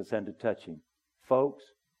Jesus and to touch him. Folks,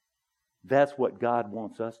 that's what God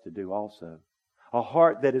wants us to do also. A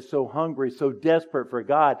heart that is so hungry, so desperate for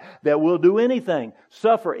God, that will do anything,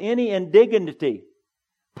 suffer any indignity,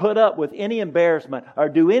 put up with any embarrassment, or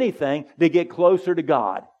do anything to get closer to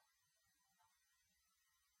God.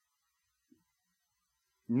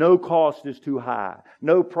 No cost is too high.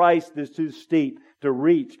 No price is too steep to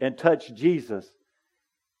reach and touch Jesus.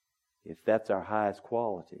 If that's our highest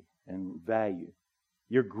quality and value,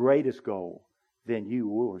 your greatest goal, then you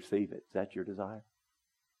will receive it. Is that your desire?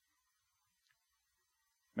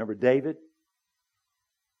 Remember David?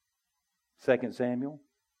 2 Samuel?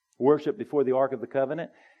 Worship before the Ark of the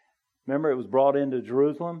Covenant. Remember, it was brought into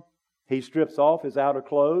Jerusalem. He strips off his outer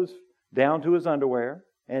clothes down to his underwear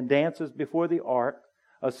and dances before the Ark,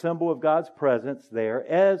 a symbol of God's presence there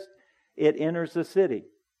as it enters the city.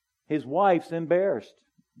 His wife's embarrassed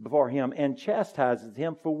before him and chastises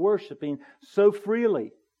him for worshiping so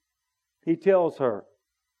freely. He tells her,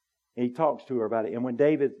 he talks to her about it. And when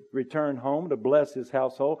David returned home to bless his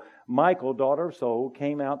household, Michal, daughter of Saul,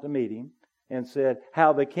 came out to meet him and said,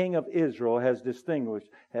 "How the king of Israel has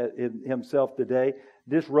distinguished himself today,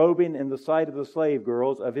 disrobing in the sight of the slave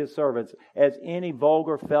girls of his servants as any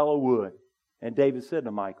vulgar fellow would." And David said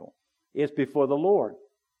to Michal, "It's before the Lord.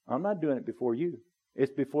 I'm not doing it before you.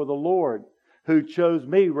 It's before the Lord who chose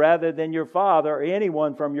me rather than your father or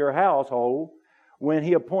anyone from your household when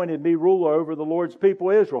he appointed me ruler over the Lord's people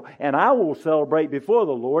Israel. And I will celebrate before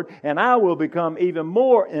the Lord, and I will become even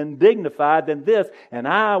more indignified than this, and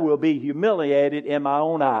I will be humiliated in my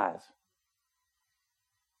own eyes."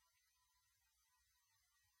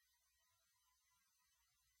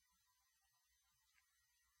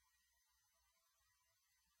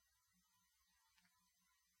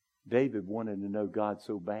 David wanted to know God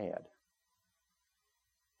so bad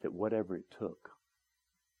that whatever it took,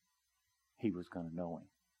 he was going to know Him.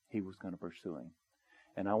 He was going to pursue Him.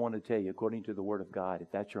 And I want to tell you, according to the Word of God,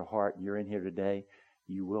 if that's your heart and you're in here today,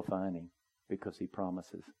 you will find Him because He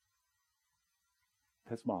promises.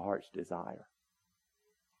 That's my heart's desire.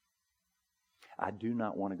 I do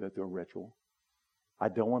not want to go through a ritual. I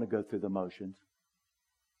don't want to go through the motions.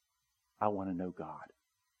 I want to know God.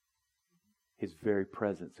 His very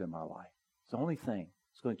presence in my life. It's the only thing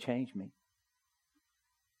that's going to change me.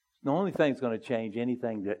 The only thing that's going to change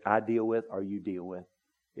anything that I deal with or you deal with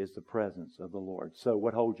is the presence of the Lord. So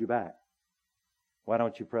what holds you back? Why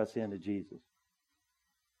don't you press into Jesus?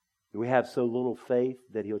 Do we have so little faith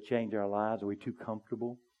that He'll change our lives? Are we too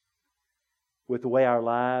comfortable with the way our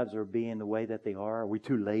lives are being the way that they are? Are we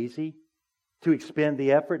too lazy to expend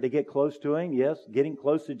the effort to get close to Him? Yes, getting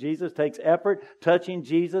close to Jesus takes effort. Touching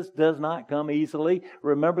Jesus does not come easily.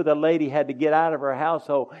 Remember, the lady had to get out of her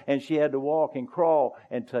household and she had to walk and crawl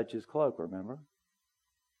and touch His cloak, remember?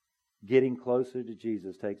 Getting closer to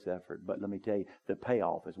Jesus takes effort. But let me tell you, the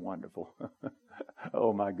payoff is wonderful.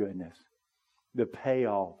 Oh my goodness. The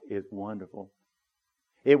payoff is wonderful.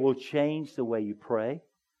 It will change the way you pray.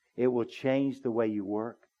 It will change the way you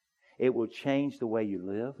work. It will change the way you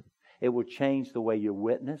live. It will change the way you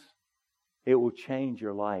witness. It will change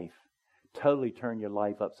your life. Totally turn your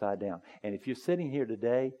life upside down. And if you're sitting here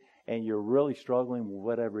today and you're really struggling with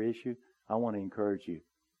whatever issue, I want to encourage you.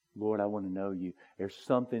 Lord, I want to know You. There's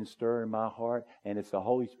something stirring in my heart, and it's the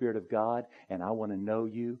Holy Spirit of God, and I want to know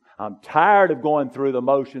You. I'm tired of going through the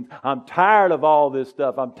motions. I'm tired of all this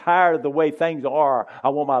stuff. I'm tired of the way things are. I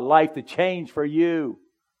want my life to change for You.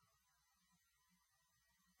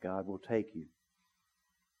 God will take you.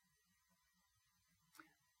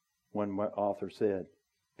 One author said,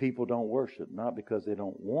 people don't worship not because they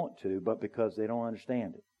don't want to, but because they don't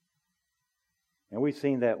understand it. And we've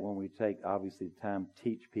seen that when we take, obviously, the time to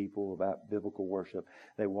teach people about biblical worship.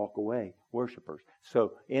 They walk away worshipers.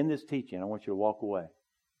 So in this teaching, I want you to walk away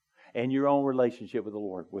in your own relationship with the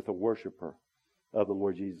Lord, with a worshiper of the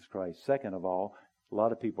Lord Jesus Christ. Second of all, a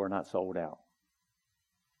lot of people are not sold out.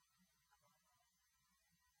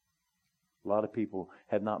 A lot of people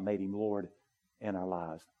have not made Him Lord in our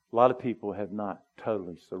lives. A lot of people have not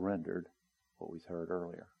totally surrendered what we heard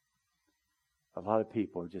earlier. A lot of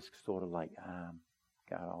people are just sort of like,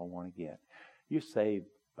 God, all I want to get. You're saved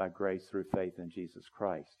by grace through faith in Jesus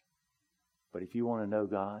Christ. But if you want to know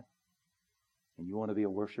God, and you want to be a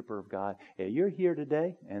worshiper of God, and you're here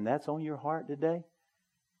today, and that's on your heart today,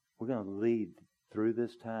 we're going to lead through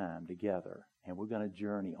this time together, and we're going to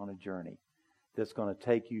journey on a journey that's going to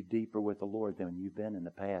take you deeper with the Lord than you've been in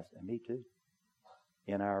the past, and me too,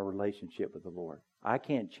 in our relationship with the Lord. I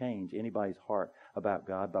can't change anybody's heart about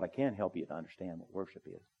God, but I can help you to understand what worship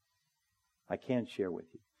is. I can share with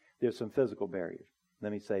you. There's some physical barriers.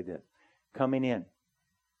 Let me say this. Coming in,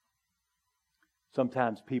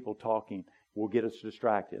 sometimes people talking will get us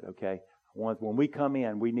distracted, okay? When we come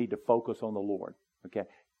in, we need to focus on the Lord, okay?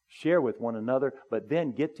 Share with one another, but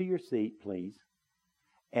then get to your seat, please,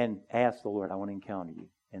 and ask the Lord, I want to encounter You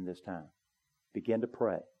in this time. Begin to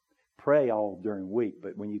pray. Pray all during the week,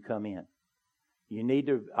 but when you come in, you need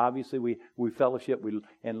to, obviously, we fellowship, we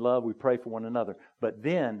in love, we pray for one another. But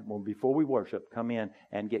then, before we worship, come in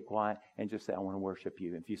and get quiet and just say, I want to worship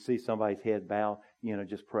You. If you see somebody's head bow,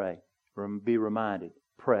 just pray. Be reminded.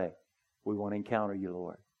 Pray. We want to encounter You,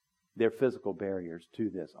 Lord. There are physical barriers to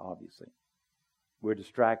this, obviously. We're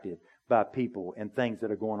distracted by people and things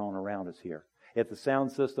that are going on around us here. If the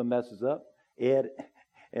sound system messes up, Ed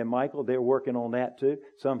and Michael, they're working on that too.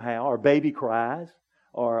 Somehow, or baby cries,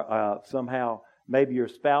 or somehow maybe your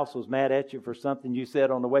spouse was mad at you for something you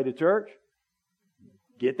said on the way to church.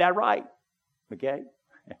 Get that right. Okay?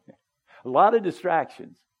 A lot of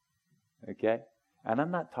distractions. Okay? And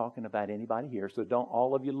I'm not talking about anybody here, so don't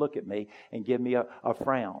all of you look at me and give me a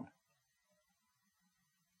frown.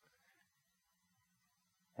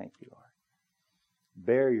 Thank you, Lord.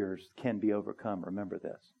 Barriers can be overcome. Remember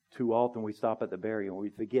this. Too often we stop at the barrier and we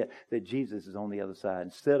forget that Jesus is on the other side.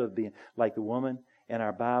 Instead of being like the woman in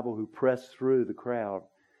our Bible who pressed through the crowd,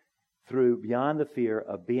 through beyond the fear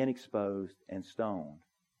of being exposed and stoned,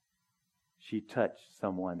 she touched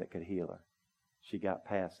someone that could heal her. She got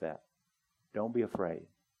past that. Don't be afraid.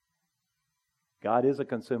 God is a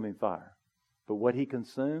consuming fire. But what He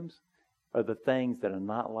consumes are the things that are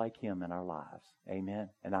not like Him in our lives. Amen?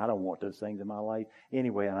 And I don't want those things in my life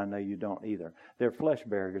anyway, and I know you don't either. There are flesh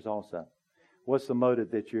barriers also. What's the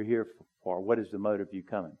motive that you're here for? What is the motive of you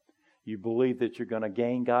coming? You believe that you're going to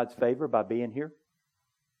gain God's favor by being here?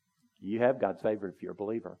 You have God's favor if you're a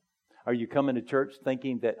believer. Are you coming to church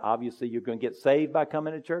thinking that obviously you're going to get saved by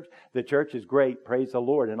coming to church? The church is great, praise the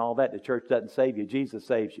Lord and all that. The church doesn't save you. Jesus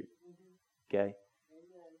saves you. Okay?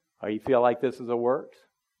 Or you feel like this is a works?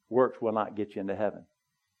 Works will not get you into heaven.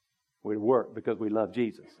 We work because we love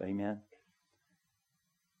Jesus. Amen?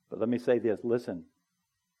 But let me say this. Listen.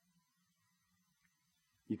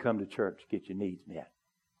 You come to church, get your needs met.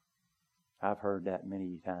 I've heard that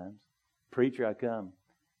many times. Preacher, I come.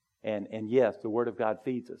 And yes, the Word of God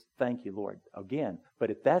feeds us. Thank you, Lord. Again, but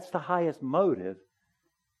if that's the highest motive,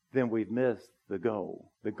 then we've missed the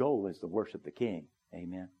goal. The goal is to worship the King.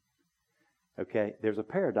 Amen. Okay, there's a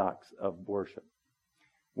paradox of worship.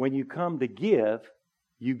 When you come to give,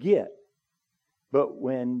 you get. But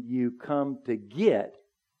when you come to get,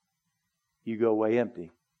 you go away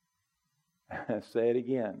empty. Say it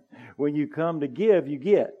again. When you come to give, you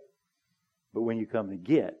get. But when you come to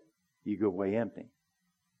get, you go away empty.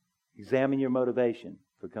 Examine your motivation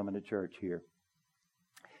for coming to church here.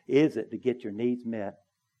 Is it to get your needs met?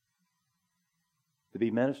 To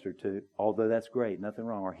be ministered to, although that's great, nothing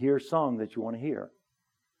wrong. Or hear a song that you want to hear.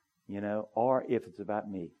 Or if it's about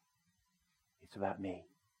me. It's about me.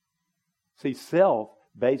 See, self,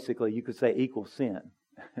 basically, you could say equals sin.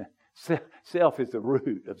 Self is the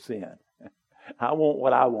root of sin. I want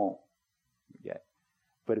what I want. Okay.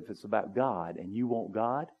 But if it's about God and you want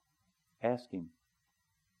God, ask Him.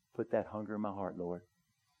 Put that hunger in my heart, Lord.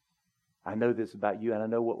 I know this about you, and I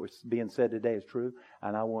know what was being said today is true,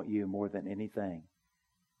 and I want you more than anything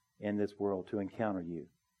in this world to encounter you.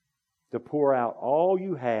 To pour out all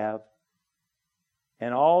you have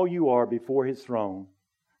and all you are before His throne.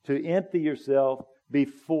 To empty yourself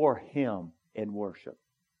before Him in worship.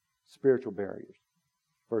 Spiritual barriers.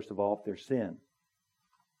 First of all, if there's sin,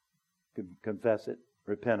 confess it,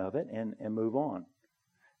 repent of it, and move on.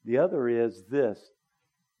 The other is this.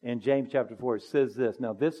 In James chapter 4, it says this.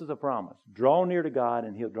 Now, this is a promise. Draw near to God,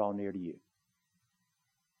 and He'll draw near to you.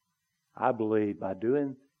 I believe by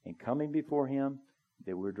doing and coming before Him,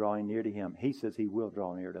 that we're drawing near to Him. He says He will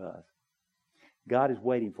draw near to us. God is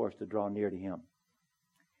waiting for us to draw near to Him.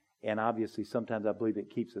 And obviously, sometimes I believe it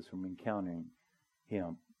keeps us from encountering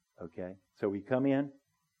Him. Okay? So we come in,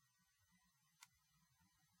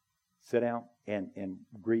 sit down, and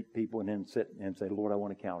greet people, and then sit and say, Lord, I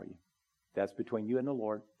want to encounter you. That's between you and the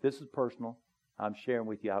Lord. This is personal. I'm sharing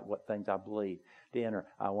with you what things I believe to enter.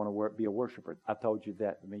 I want to be a worshiper. I've told you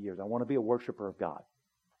that for many years. I want to be a worshiper of God.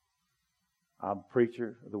 I'm a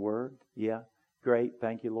preacher of the Word. Yeah, great.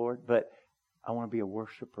 Thank you, Lord. But I want to be a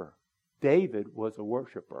worshiper. David was a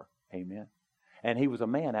worshiper. Amen. And he was a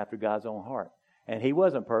man after God's own heart. And he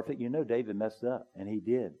wasn't perfect. David messed up. And he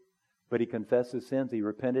did. But he confessed his sins, he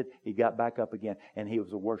repented, he got back up again, and he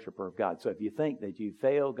was a worshiper of God. So if you think that you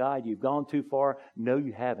failed God, you've gone too far, no,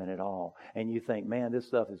 you haven't at all. And you think, man, this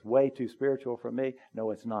stuff is way too spiritual for me.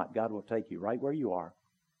 No, it's not. God will take you right where you are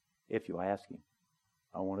if you ask Him.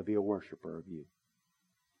 I want to be a worshiper of you.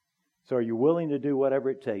 So are you willing to do whatever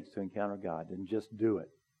it takes to encounter God? And just do it.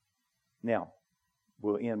 Now,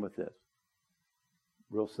 we'll end with this.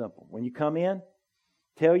 Real simple. When you come in,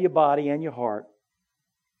 tell your body and your heart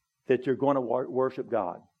that you're going to worship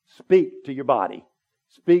God. Speak to your body.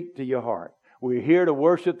 Speak to your heart. We're here to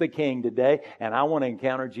worship the King today, and I want to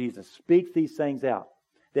encounter Jesus. Speak these things out.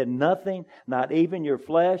 That nothing, not even your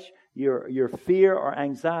flesh, your fear or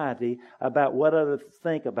anxiety about what others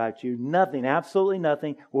think about you, nothing, absolutely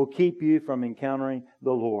nothing, will keep you from encountering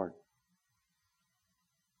the Lord.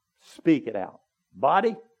 Speak it out.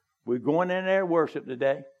 Body, we're going in there to worship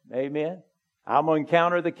today. Amen. I'm going to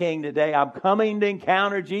encounter the King today. I'm coming to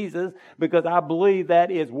encounter Jesus because I believe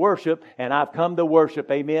that is worship, and I've come to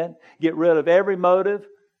worship. Amen. Get rid of every motive,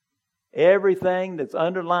 everything that's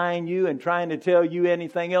underlying you and trying to tell you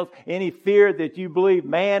anything else. Any fear that you believe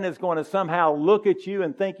man is going to somehow look at you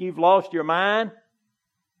and think you've lost your mind.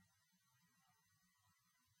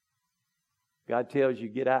 God tells you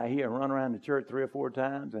get out here and run around the church 3 or 4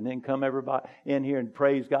 times and then come everybody in here and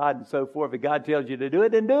praise God and so forth. If God tells you to do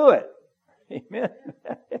it, then do it. Amen.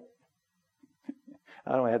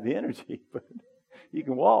 I don't have the energy, but you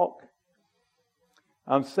can walk.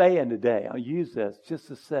 I'm saying today, I'll use this just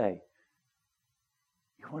to say,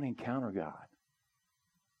 you want to encounter God.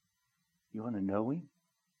 You want to know Him?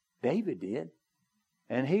 David did.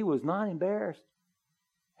 And he was not embarrassed.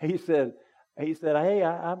 He said, hey,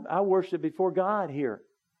 I worship before God here.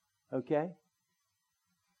 Okay?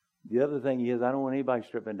 The other thing is, I don't want anybody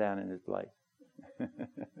stripping down in this place.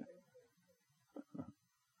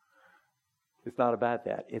 It's not about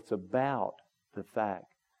that. It's about the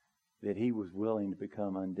fact that he was willing to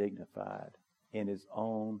become undignified in his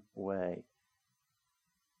own way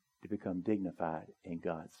to become dignified in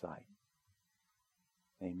God's sight.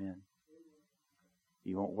 Amen.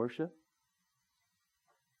 You want worship?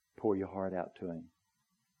 Pour your heart out to Him.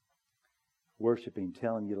 Worship Him,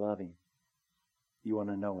 tell Him you love Him. You want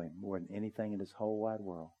to know Him more than anything in this whole wide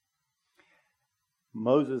world.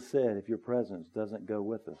 Moses said, if your presence doesn't go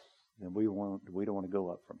with us, then we don't want to go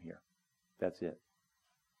up from here. That's it.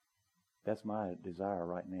 That's my desire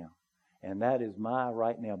right now. And that is my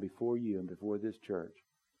right now before you and before this church.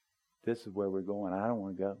 This is where we're going. I don't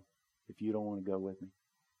want to go if you don't want to go with me.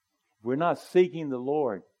 If we're not seeking the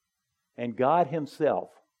Lord and God Himself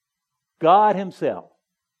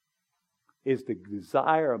is the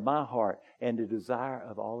desire of my heart and the desire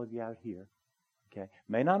of all of you out here. Okay,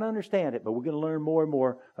 may not understand it, but we're going to learn more and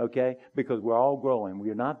more. Okay, because we're all growing.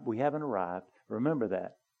 We haven't arrived. Remember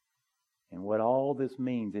that. And what all this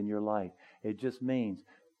means in your life, it just means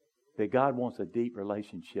that God wants a deep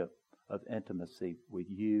relationship of intimacy with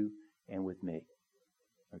you and with me.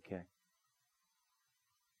 Okay.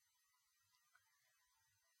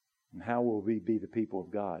 And how will we be the people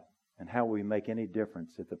of God? And how will we make any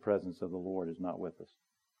difference if the presence of the Lord is not with us?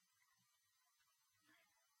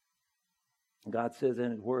 God says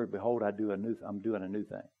in His Word, behold, I'm doing a new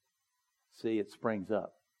thing. See, it springs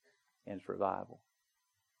up. And it's revival.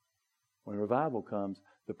 When revival comes,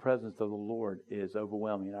 the presence of the Lord is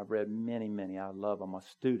overwhelming. I've read many. I love them. I'm a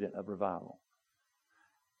student of revival.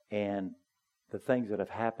 And the things that have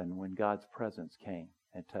happened when God's presence came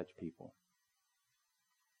and touched people.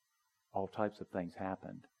 All types of things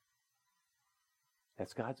happened.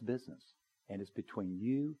 That's God's business. And it's between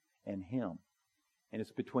you and Him. And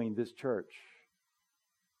it's between this church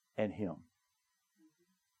and Him.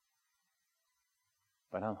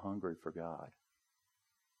 But I'm hungry for God.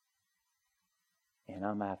 And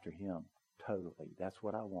I'm after Him totally. That's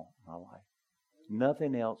what I want in my life.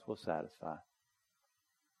 Nothing else will satisfy.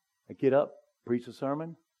 I get up, preach a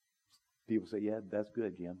sermon. People say, yeah, that's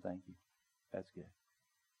good, Jim. Thank you. That's good.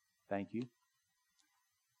 Thank you.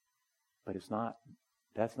 But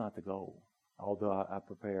that's not the goal. Although I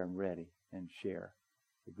prepare and ready and share.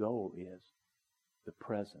 The goal is the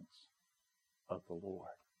presence of the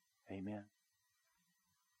Lord. Amen.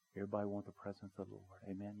 Everybody want the presence of the Lord.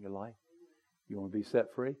 Amen. Your life. You want to be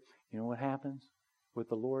set free? You know what happens with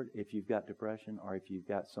the Lord? If you've got depression, or if you've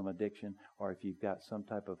got some addiction, or if you've got some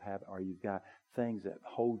type of habit, or you've got things that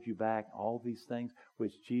hold you back, all these things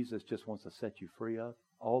which Jesus just wants to set you free of,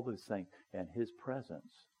 all those things. And His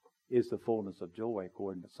presence is the fullness of joy,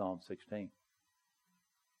 according to Psalm 16.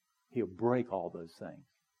 He'll break all those things.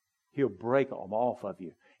 He'll break them off of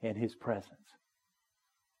you in His presence.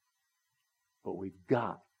 But we've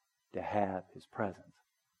got to have His presence.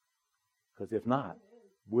 Because if not,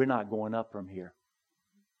 we're not going up from here.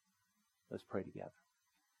 Let's pray together.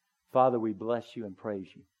 Father, we bless you and praise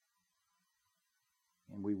you.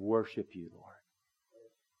 And we worship you, Lord.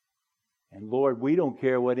 And Lord, we don't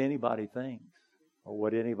care what anybody thinks or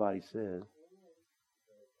what anybody says.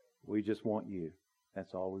 We just want you.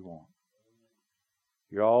 That's all we want.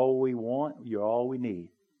 You're all we want. You're all we need.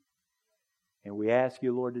 And we ask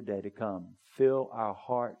you, Lord, today to come. Fill our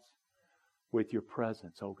hearts with your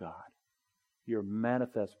presence, oh God. Your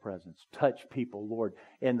manifest presence. Touch people, Lord,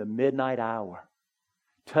 in the midnight hour.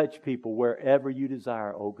 Touch people wherever you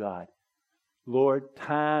desire, oh God. Lord,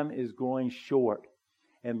 time is going short.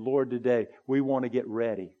 And Lord, today, we want to get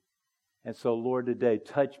ready. And so, Lord, today,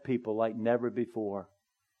 touch people like never before.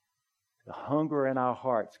 The hunger in our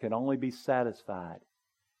hearts can only be satisfied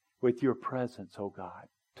with your presence, oh God,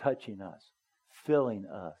 touching us, filling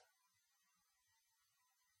us.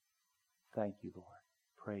 Thank you, Lord.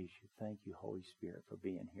 Praise you. Thank you, Holy Spirit, for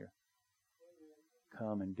being here.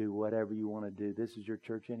 Come and do whatever you want to do. This is your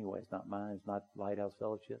church anyway. It's not mine. It's not Lighthouse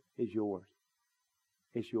Fellowship. It's yours.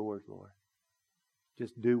 It's yours, Lord.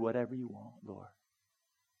 Just do whatever you want, Lord.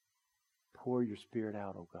 Pour your Spirit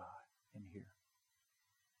out, oh God, in here.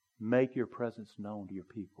 Make your presence known to your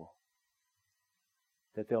people.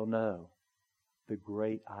 That they'll know the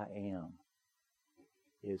great I am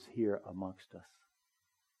is here amongst us.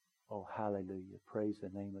 Oh, hallelujah. Praise the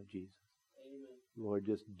name of Jesus. Amen. Lord,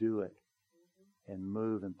 just do it and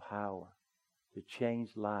move in power to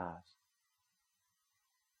change lives.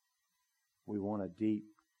 We want a deep,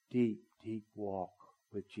 deep, deep walk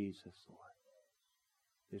with Jesus, Lord.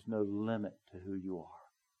 There's no limit to who you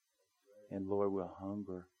are. And Lord, we're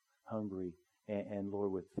hungry, and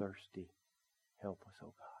Lord, we're thirsty. Help us,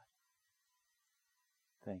 oh God.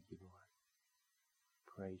 Thank you, Lord.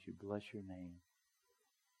 Praise you. Bless your name.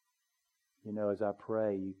 You know, as I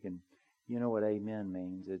pray, you know what amen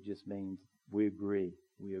means. It just means we agree.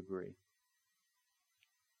 We agree.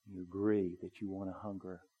 You agree that you want to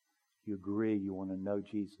hunger. You agree you want to know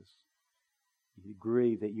Jesus. You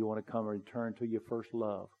agree that you want to come and return to your first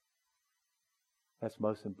love. That's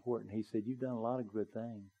most important. He said, you've done a lot of good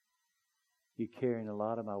things. You're carrying a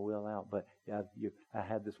lot of my will out, but I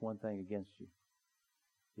have this one thing against you.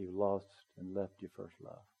 You've lost and left your first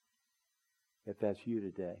love. If that's you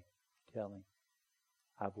today, tell him,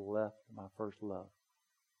 I've left my first love.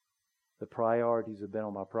 The priorities have been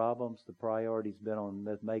on my problems. The priorities have been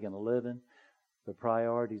on making a living. The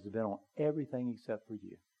priorities have been on everything except for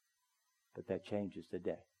you. But that changes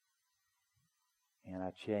today. And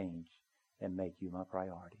I change and make you my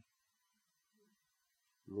priority.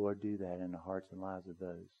 Lord, do that in the hearts and lives of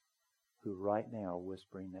those who right now are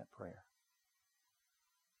whispering that prayer.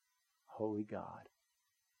 Holy God,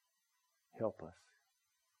 help us.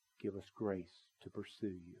 Give us grace to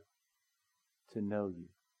pursue you, to know you,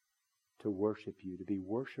 to worship you, to be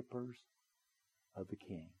worshipers of the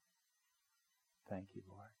King. Thank you,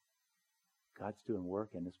 Lord. God's doing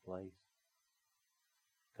work in this place.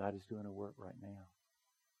 God is doing a work right now.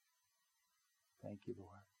 Thank you,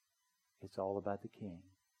 Lord. It's all about the King.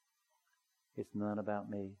 It's none about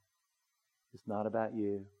me. It's not about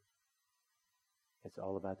you. It's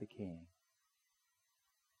all about the King.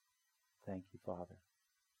 Thank you, Father.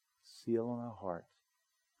 Seal on our hearts.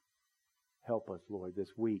 Help us, Lord,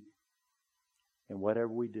 this week. And whatever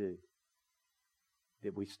we do,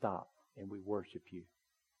 that we stop and we worship you.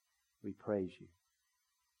 We praise you.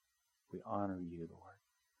 We honor you, Lord.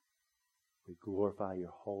 We glorify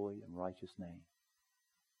your holy and righteous name.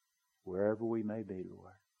 Wherever we may be,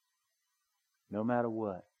 Lord. No matter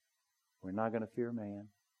what, we're not going to fear man.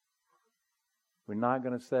 We're not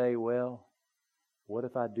going to say, well, what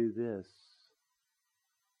if I do this?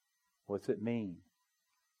 What's it mean?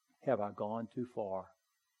 Have I gone too far?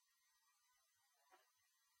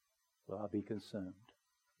 Will I be consumed?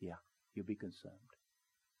 Yeah, you'll be consumed.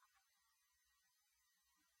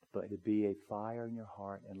 But it'd be a fire in your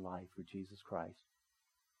heart and life for Jesus Christ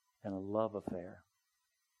and a love affair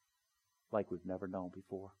like we've never known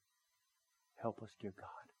before. Help us, dear God,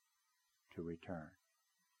 to return.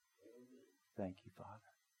 Thank you, Father.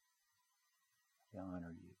 We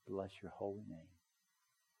honor you. Bless your holy name.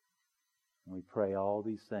 And we pray all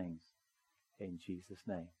these things in Jesus'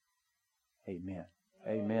 name. Amen.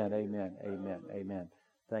 Amen. Amen. Amen. Amen.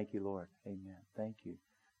 Thank you, Lord. Amen. Thank you.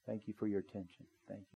 Thank you for your attention. Thank you.